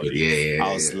Anybody.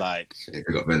 I was like,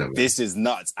 this is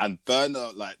nuts. And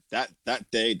Burna, like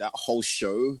that day, that whole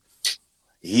show,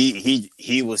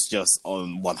 he was just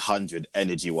on 100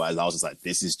 energy wise. I was just like,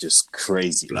 this is just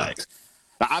crazy. Like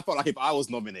I felt like if I was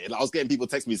nominated, I was getting people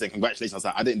text me saying congratulations. I was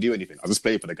like, I didn't do anything. I just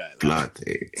played for the guy.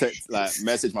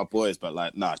 Message my boys, but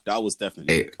like, nah, that was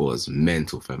definitely. It was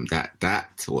mental, fam.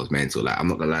 That was mental. Like, I'm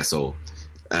not gonna lie. So,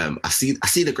 I see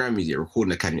the Grammys,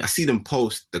 Recording Academy. I see them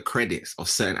post the credits of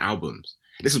certain albums.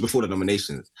 This was before the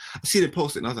nominations. I see them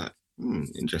post it, and I was like,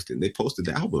 interesting. They posted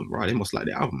the album, right? They must like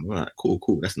the album. All right,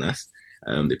 cool. That's nice.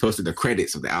 They posted the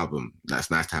credits of the album.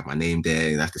 That's nice to have my name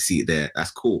there. Nice to see it there.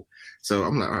 That's cool. So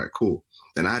I'm like, all right, cool.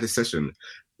 Then I had a session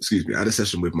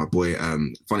with my boy,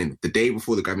 funny, the day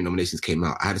before the Grammy nominations came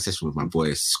out, I had a session with my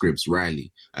boy Scribs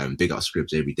Riley. Big up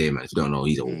Scribs every day, man. If you don't know,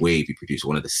 he's a wavy producer,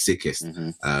 one of the sickest.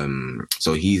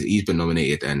 So he's been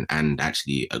nominated and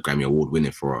actually a Grammy Award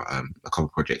winner for a couple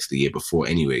of projects the year before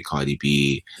anyway, Cardi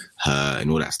B, her, and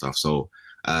all that stuff. So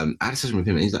I had a session with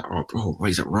him and he's like, oh, bro,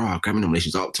 he's like, raw, Grammy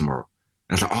nominations out tomorrow.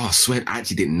 And I was like, oh, I swear, I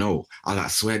actually didn't know. I was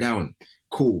like, swear down.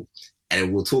 Cool. And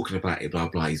we were talking about it, blah,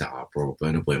 blah. He's like, oh, bro,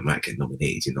 Burna Boy might get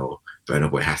nominated, you know. Burna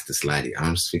Boy has to slide it. And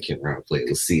I'm just thinking, right, boy,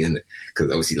 we'll see, innit?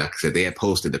 Because obviously, like I said, they had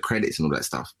posted the credits and all that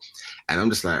stuff. And I'm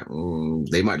just like,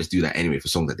 they might just do that anyway for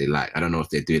songs that they like. I don't know if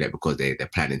they do that because they're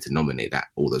planning to nominate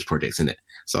all those projects, innit?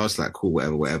 So I was like, cool,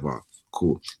 whatever,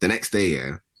 cool. The next day,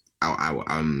 yeah, I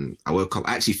woke up.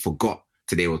 I actually forgot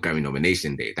today was Grammy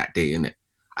nomination day, that day, innit?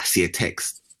 I see a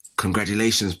text.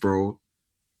 Congratulations, bro.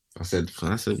 I said,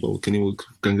 well, can you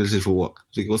congratulations for what?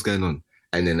 What's going on?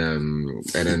 And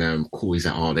then cool. He's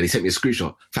like, oh, then he sent me a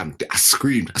screenshot. Fam, I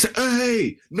screamed. I said,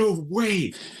 hey, no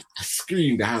way. I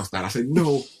screamed the house down. I said,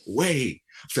 no way.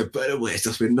 I said, Burna Boy has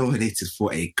just been nominated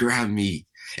for a Grammy.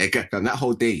 And that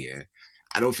whole day, yeah,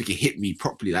 I don't think it hit me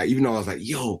properly. Like, even though I was like,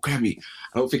 yo, Grammy,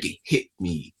 I don't think it hit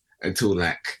me until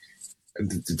like a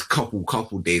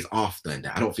couple days after. And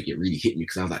I don't think it really hit me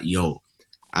because I was like, yo,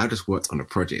 I just worked on a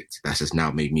project that's just now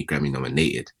made me Grammy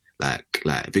nominated.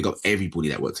 Like big up everybody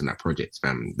that worked on that project,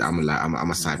 fam.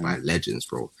 I'm a side by legends,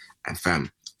 bro. And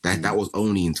fam, that was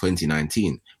only in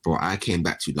 2019, bro. I came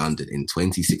back to London in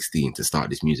 2016 to start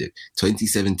this music.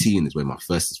 2017 is when my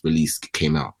first release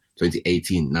came out.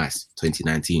 2018, nice.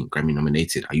 2019, Grammy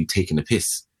nominated. Are you taking a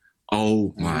piss?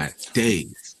 Oh my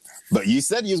days. But you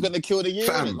said you was going to kill the year.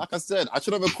 Fam. Like I said, I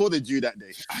should have recorded you that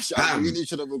day. I really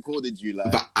should have recorded you.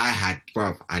 Like. But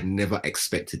I never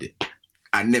expected it.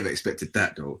 I never expected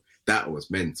that, though. That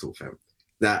was mental, fam.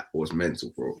 That was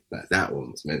mental, bro. That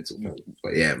one was mental, fam.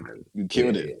 But yeah, man. You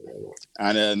killed it. Yeah.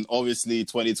 And then, obviously,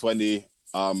 2020,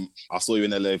 I saw you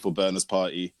in LA for Burna's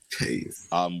party,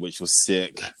 which was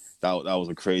sick. That was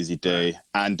a crazy day.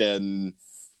 And then...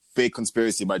 Big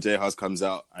Conspiracy by J Hus comes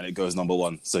out and it goes number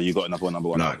one. So you got number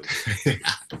one. Album.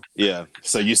 Yeah.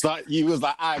 So you was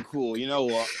like, all right, cool. You know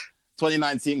what?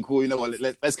 2019, cool. You know what?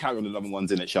 Let's carry on the number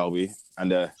ones in it, shall we?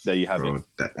 And there you have it.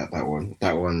 That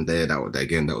one there, that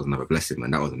was another blessing,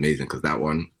 man. That was amazing because that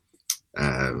one,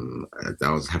 I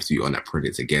was have to be on that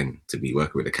project again to be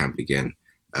working with the camp again.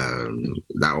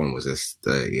 That one was just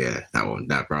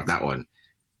that one.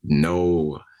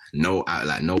 No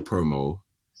outlet, no promo.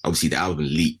 Obviously, the album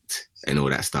leaked and all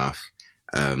that stuff.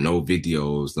 No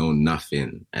videos, no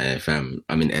nothing. Fam,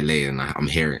 I'm in LA and I'm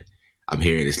hearing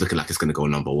it's looking like it's gonna go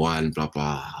number one. Blah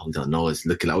blah. We don't know. It's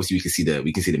looking like obviously we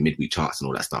can see the midweek charts and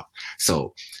all that stuff.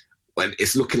 So when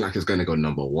it's looking like it's gonna go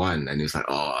number one, and it's like,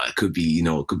 oh, it could be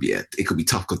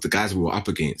tough because the guys we were up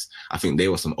against, I think they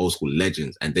were some old school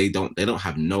legends, and they don't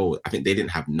have no. I think they didn't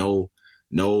have no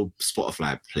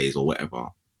Spotify plays or whatever.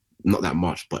 Not that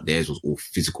much, but theirs was all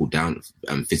physical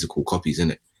copies,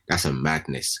 innit? That's a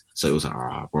madness. So it was like,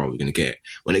 bro, we're going to get it.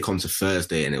 When it comes to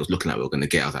Thursday and it was looking like we were going to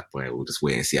get it, I was like, boy, we'll just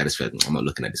wait and see. I just felt, I'm not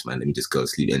looking at this, man. Let me just go to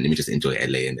sleep and let me just enjoy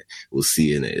LA and we'll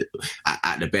see. And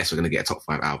at the best, we're going to get a top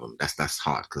 5 album. That's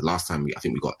hard. Because last time, I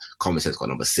think we got, Common Sense got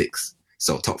number 6.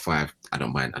 So top 5, I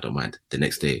don't mind. The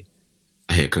next day,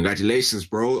 I hear, congratulations,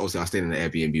 bro. Obviously, I was staying in the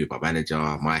Airbnb with my manager,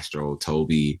 Maestro,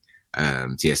 Toby,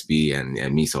 TSB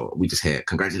and me. So we just hear,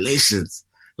 congratulations.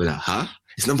 We're like, huh?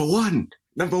 It's number one.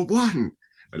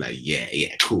 We're like,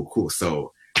 yeah, cool.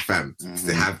 So, fam,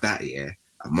 to have that,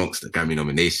 amongst the Grammy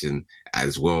nomination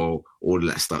as well, all of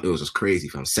that stuff, it was just crazy,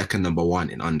 fam. Second number one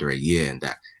in under a year and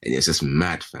it's just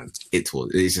mad, fam. It's so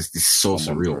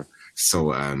surreal.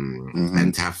 So,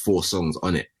 and to have 4 songs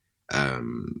on it,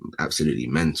 absolutely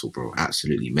mental, bro.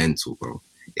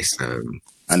 It's,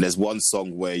 and there's one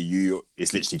song where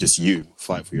it's literally just you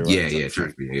fight for your own.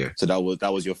 Yeah. So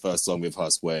that was your first song with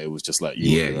Hus where it was just like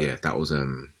you. Yeah. That was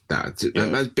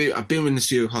I've been in the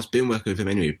studio with Hus, been working with him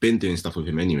anyway, been doing stuff with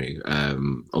him anyway.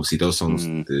 Obviously those songs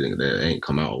they ain't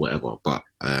come out or whatever, but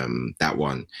that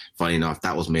one, funny enough,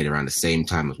 that was made around the same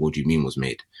time as What Do You Mean was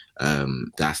made.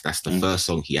 That's the first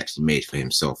song he actually made for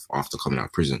himself after coming out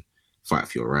of prison, Fight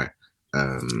for Your Right.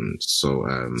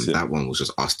 That one was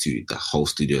just us two, the whole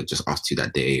studio, just us two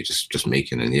that day, just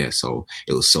making, and so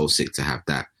it was so sick to have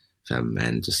that,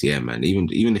 man. Just man.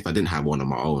 Even if I didn't have one on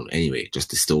my own, anyway, just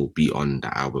to still be on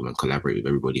that album and collaborate with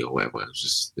everybody or whatever, it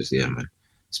was just man.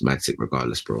 It's mad sick,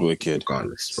 regardless, bro. Wicked,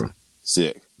 regardless, bro.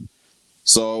 Sick.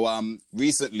 So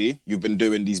recently you've been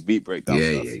doing these beat breakdown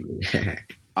stuff. Yeah.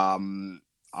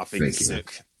 I think it's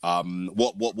sick.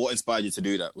 What inspired you to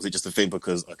do that? Was it just a thing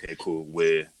because okay, cool,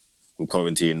 we're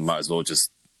quarantine, might as well just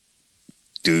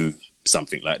do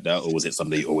something like that, or was it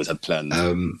something you always had planned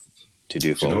to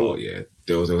do for a while? Yeah,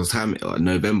 there was a time,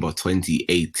 November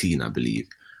 2018, I believe.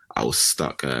 I was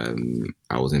stuck. I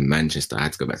was in Manchester. I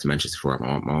had to go back to Manchester for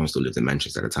my mom still lived in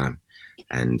Manchester at the time,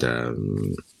 and I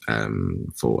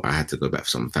had to go back for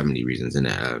some family reasons,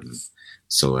 innit?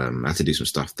 So I had to do some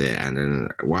stuff there, and then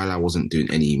while I wasn't doing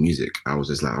any music, I was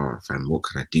just like, oh, fam, what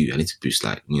can I do? I need to boost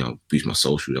my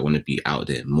social. I want to be out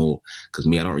there more, because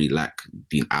me, I don't really like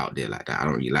being out there like that. I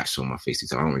don't really like showing my face,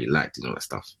 so I don't really like doing all that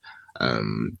stuff.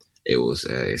 It was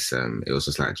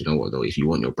just like, you know what though, if you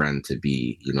want your brand to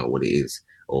be, you know, what it is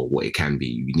or what it can be,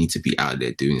 you need to be out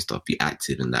there doing stuff, be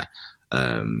active in that. Do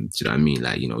you know what I mean?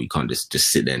 Like, you know, you can't just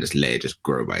sit there and just let it just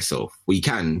grow by itself. Well, you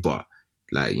can, but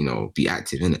like, you know, be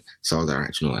active in it. So I was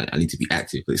like, you know, I need to be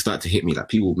active. But it started to hit me, like,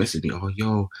 people message me, oh,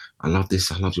 yo, I love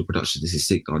this. I love your production. This is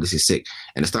sick. Oh, this is sick.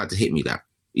 And it started to hit me that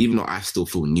even though I still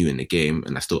feel new in the game,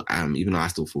 and I still am, even though I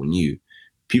still feel new,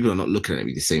 people are not looking at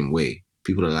me the same way.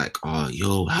 People are like, oh,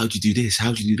 yo, how'd you do this?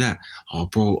 How'd you do that? Oh,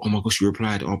 bro, oh my gosh, you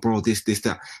replied. Oh, bro, this, that.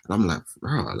 And I'm like,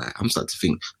 bro, like, I'm starting to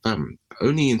think, fam,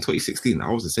 only in 2016,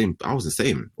 I was the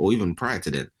same. Or even prior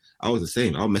to then, I was the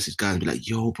same. I'll message guys and be like,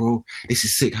 yo, bro, this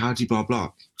is sick. How'd you blah, blah.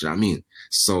 Do you know what I mean?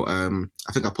 So I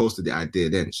think I posted the idea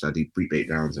then. Should I do beat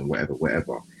breakdowns and whatever.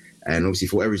 And obviously,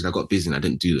 for whatever reason, I got busy and I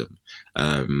didn't do them.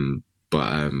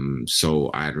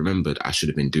 So I remembered I should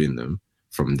have been doing them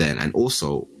from then. And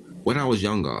also, when I was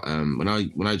younger, when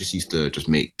I just used to just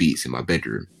make beats in my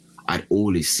bedroom, I'd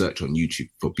always search on YouTube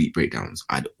for beat breakdowns.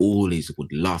 I'd always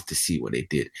would love to see what they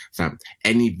did. Fam,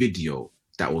 any video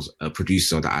that was a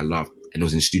producer that I loved and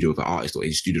was in the studio with an artist or in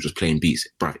the studio just playing beats,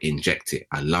 bruv, inject it.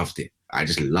 I loved it. I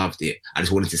just loved it. I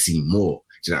just wanted to see more.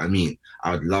 Do you know what I mean?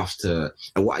 I would love to.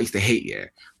 And what I used to hate,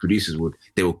 producers would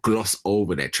gloss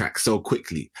over their track so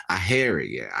quickly. I hear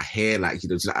it, I hear, like, you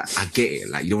know, I get it.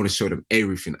 Like, you don't want to show them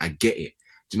everything. I get it.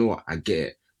 Do you know what? I get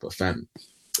it. But fam,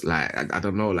 like, I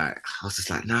don't know, like, I was just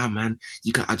like, nah, man,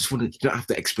 you don't have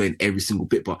to explain every single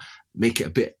bit, but make it a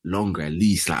bit longer at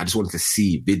least. Like, I just wanted to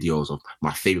see videos of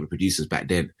my favorite producers back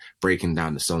then breaking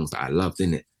down the songs that I loved,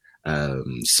 innit?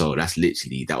 So that's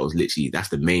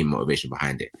the main motivation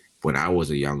behind it. When I was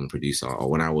a young producer or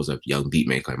when I was a young beat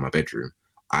maker in my bedroom,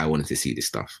 I wanted to see this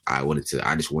stuff. I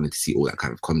just wanted to see all that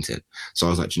kind of content. So I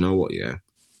was like, you know what,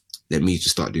 let me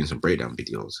just start doing some breakdown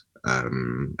videos.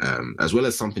 As well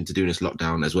as something to do in this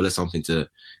lockdown, as well as something to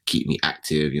keep me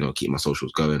active, you know, keep my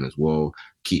socials going as well,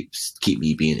 keep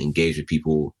me being engaged with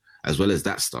people, as well as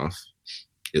that stuff.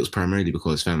 It was primarily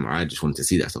because, fam, I just wanted to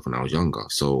see that stuff when I was younger.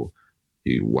 So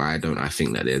why don't I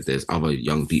think that there's other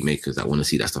young beat makers that want to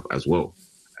see that stuff as well?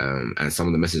 And some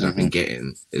of the messages I've been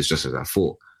getting is just as I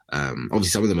thought. Obviously,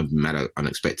 some of them have been mad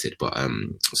unexpected, but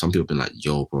some people have been like,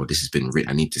 yo, bro, this has been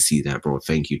I need to see that, bro.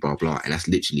 Thank you, blah, blah. And that's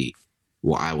literally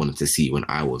what I wanted to see when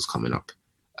I was coming up.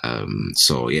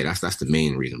 So yeah, that's the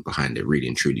main reason behind it, really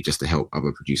and truly, just to help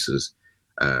other producers,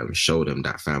 show them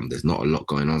that, fam, there's not a lot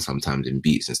going on sometimes in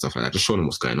beats and stuff like that. Just show them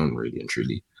what's going on, really and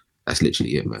truly. That's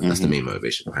literally it, man. That's the main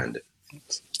motivation behind it.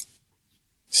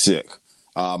 Sick.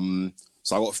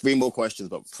 So I got 3 more questions,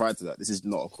 but prior to that, this is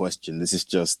not a question. This is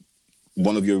just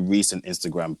one of your recent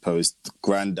Instagram posts,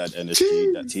 Grandad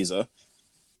NSG, that teaser.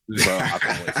 Bro, I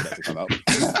can't wait for that to come out.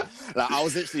 Like, I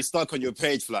was literally stuck on your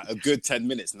page for like a good 10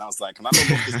 minutes, and I was like, can I go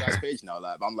off this guy's page now?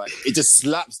 Like, I'm like, it just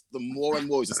slaps the more and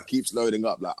more, it just keeps loading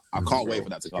up. Like, I can't wait for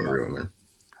that to come out. Man.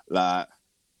 Like,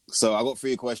 so I got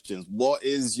 3 questions. What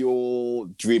is your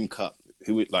dream cut?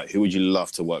 Who would you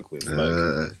love to work with?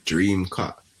 Dream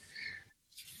cut.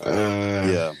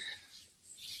 Yeah.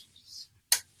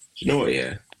 You know what?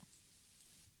 Yeah.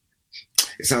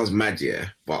 It sounds mad,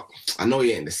 but I know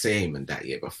you ain't the same and that,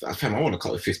 but fam, I want to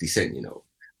cut with 50 Cent, you know.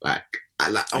 Like, I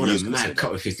want a mad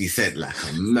cut with 50 Cent, like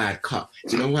a mad cut.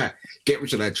 Do you know what? Get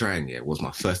Rich or Die Trying, was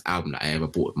my first album that I ever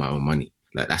bought with my own money.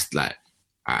 Like, that's like,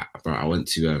 I went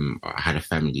to, I had a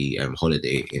family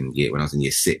holiday when I was in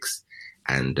year 6.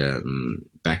 And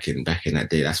back in that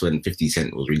day, that's when 50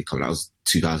 Cent was really coming out. That was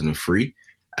 2003.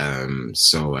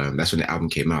 So that's when the album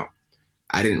came out.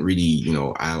 I didn't really, you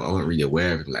know, I wasn't really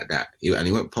aware of him like that. And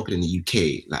he went popping in the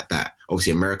UK like that.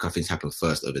 Obviously, America, things happen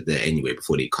first over there anyway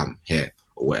before they come here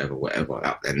or whatever.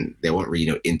 And there wasn't really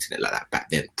no internet like that back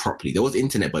then properly. There was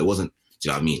internet, but it wasn't, do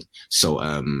you know what I mean? So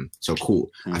cool.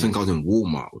 I think I was in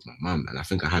Walmart with my mum, and I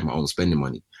think I had my own spending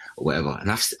money or whatever. And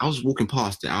I was walking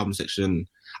past the album section.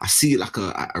 I see like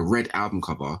a red album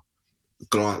cover,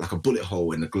 like a bullet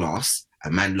hole in the glass,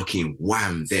 a man looking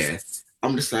wham there.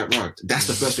 I'm just like, right, that's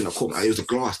the first thing that caught me. It was the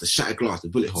glass, the shattered glass, the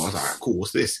bullet hole. I was like, right, cool,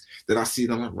 what's this? Then I see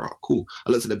it, I'm like, right, cool. I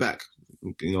looked to the back,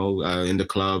 you know, in the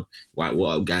club, white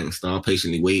water gangster,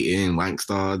 patiently waiting,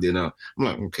 wankster, you know. I'm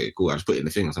like, okay, cool. I just put it in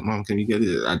the thing. I was like, Mom, can you get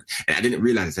it? And I didn't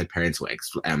realize it said parental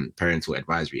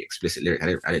advisory, explicit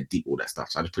lyrics. I didn't deep all that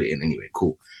stuff, so I just put it in anyway.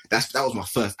 Cool. That was my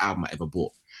first album I ever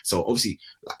bought. So obviously,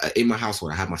 in my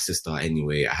household, I had my sister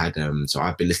anyway. I had so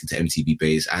I've been listening to MTV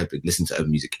Base. I had been listening to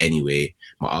urban music anyway.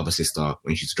 My other sister,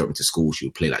 when she used to drop me to school, she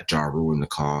would play like Ja Rule in the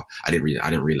car. I didn't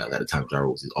realize at the time Ja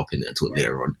Rule was up in it until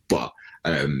later on, but.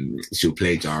 She'll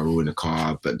play Ja Rule in the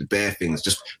car, but the bare things.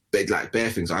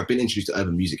 I've been introduced to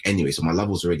urban music anyway, so my love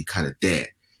was already kind of there.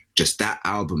 Just that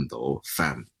album though,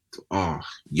 fam. Oh,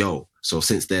 yo. So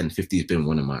since then, 50's been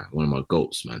one of my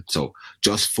goals, man. So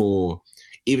just for,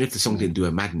 even if the song didn't do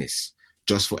a madness,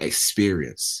 just for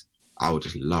experience, I would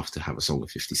just love to have a song with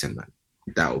 50 Cent, man.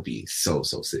 That would be so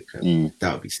sick, man.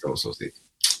 That would be so sick.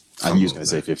 And you was gonna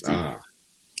say 50.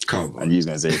 Come on. And you was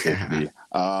gonna say 50.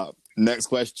 Next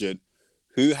question.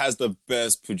 Who has the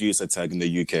best producer tag in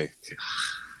the UK?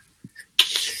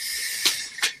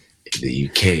 In the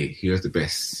UK, who has the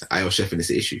best? IO Chef, and it's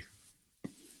the issue.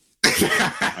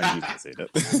 I knew you were say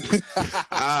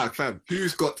that. Fam,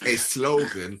 who's got a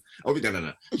slogan? Oh,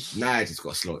 no. Nigel's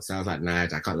got a slogan. Sounds like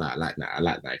Nigel. I can't lie. I like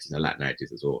Nigel. I like Nigel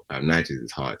as well. Nigel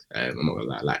is hard. I'm not gonna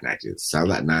lie. I like Nigel. Sounds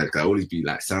like Nigel. I always be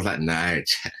like, sounds like Nigel.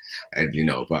 And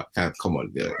but fam, come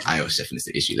on, IO Chef is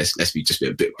the issue. Let's be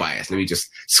a bit biased. Let me just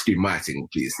scream my thing,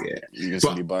 please. Yeah.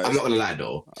 But I'm not gonna lie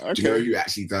though. Okay. Do you know who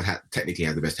actually technically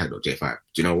has the best tag though? J5.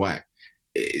 Do you know why?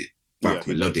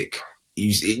 Melodic.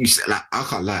 Like, I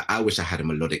can't lie, I wish I had a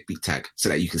melodic beat tag so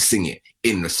that you can sing it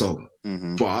in the song.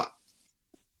 Mm-hmm. But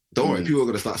don't worry, people are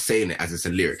going to start saying it as it's a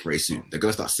lyric very soon. They're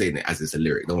going to start saying it as it's a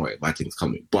lyric. Don't worry, my thing's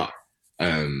coming. But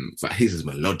his is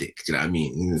melodic. Do you know what I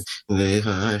mean? Do you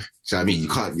know what I mean? You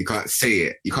can't say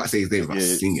it. You can't say his name without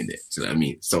singing it. Do you know what I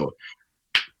mean? So,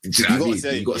 do you know what I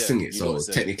mean? You got to sing it. So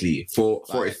technically, for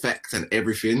effects and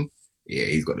everything, yeah,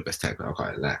 he's got the best tag. I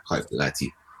can't lie to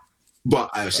you.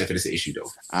 But I was saying it's an issue though.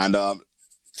 And no,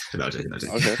 I'm joking.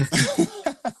 Okay.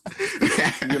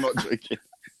 You're not joking.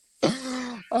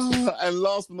 And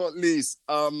last but not least,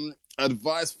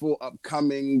 advice for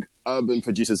upcoming urban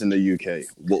producers in the UK.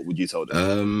 What would you tell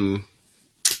them?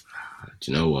 Do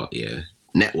you know what? Yeah,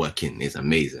 networking is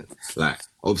amazing. Like,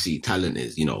 obviously, talent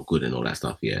is good and all that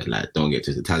stuff. Yeah, like, don't get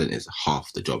twisted. Talent is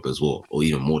half the job as well, or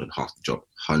even more than half the job,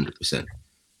 100%.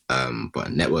 But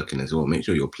networking as well. Make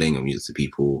sure you're playing your music to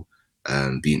people.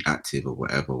 Being active or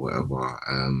whatever.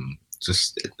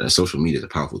 Just social media is a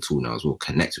powerful tool now as well.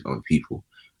 Connect with other people.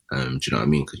 Do you know what I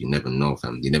mean? Because you never know,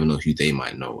 fam. You never know who they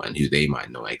might know and who they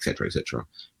might know, etc., etc.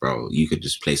 Bro, you could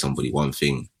just play somebody one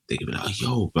thing. They could be like, oh,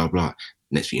 yo, blah blah.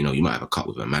 Next thing you know, you might have a cut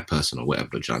with a mad person or whatever.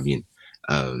 Do you know what I mean?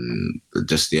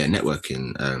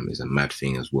 Networking is a mad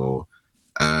thing as well.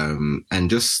 And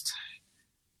just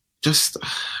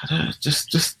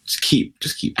keep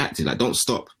acting. Like, don't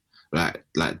stop. Like,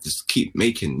 just keep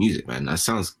making music, man. That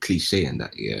sounds cliche and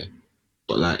that, yeah.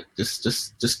 But like,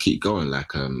 just keep going.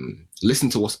 Like, listen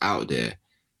to what's out there,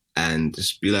 and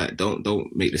just be like, don't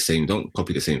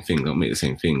copy the same thing. Don't make the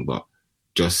same thing, but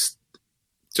just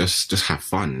have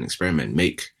fun and experiment.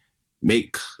 Make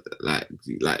like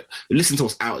listen to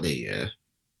what's out there, yeah.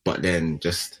 But then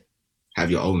just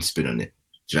have your own spin on it.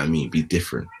 Do you know what I mean? Be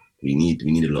different. We need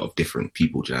a lot of different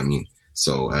people. Do you know what I mean?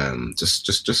 So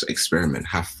just experiment,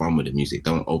 have fun with the music.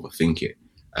 Don't overthink it.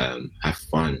 Have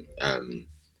fun,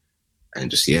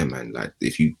 and just man. Like,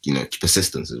 if you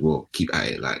persistence as well. Keep at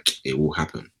it. Like, it will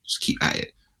happen. Just keep at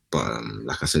it. But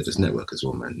like I said, just network as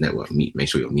well, man. Make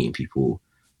sure you're meeting people,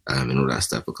 and all that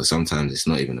stuff. Because sometimes it's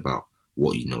not even about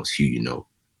what you know; it's who you know.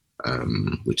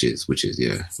 Which is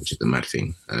the mad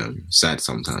thing. Sad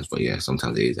sometimes, but yeah,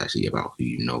 sometimes it is actually about who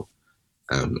you know,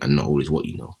 and not always what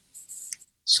you know.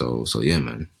 So yeah,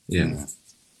 man. Yeah.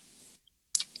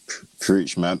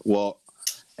 Preach, man. Well,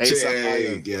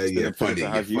 yeah. Funny.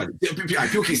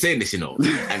 People keep saying this,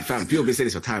 and fam, people have been saying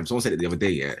this for time. Someone said it the other day.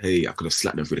 Yeah, hey, I could have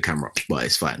slapped them through the camera, but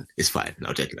it's fine. No,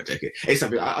 I'm joking. Hey,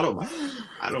 something I don't mind.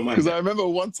 Because I remember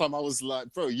one time I was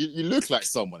like, bro, you look like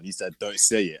someone. He said, don't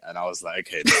say it, and I was like,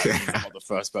 okay, no, I'm not the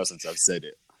first person to have said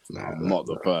it. I'm not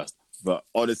the first. But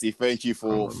honestly, thank you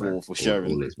for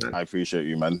sharing. Always, I appreciate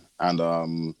you, man. And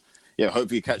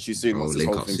hopefully catch you soon.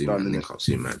 Link up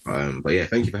soon, man. But yeah,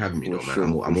 thank you for having me, though, man.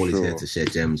 I'm always here to share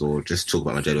gems or just talk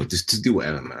about my journey, just to do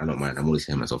whatever, man. I don't mind. I'm always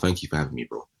here, man. So thank you for having me,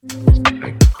 bro. Come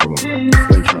on, man.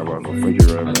 Thank you, my brother. Thank you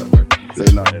very much.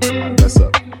 Say nothing, man. That's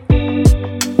up.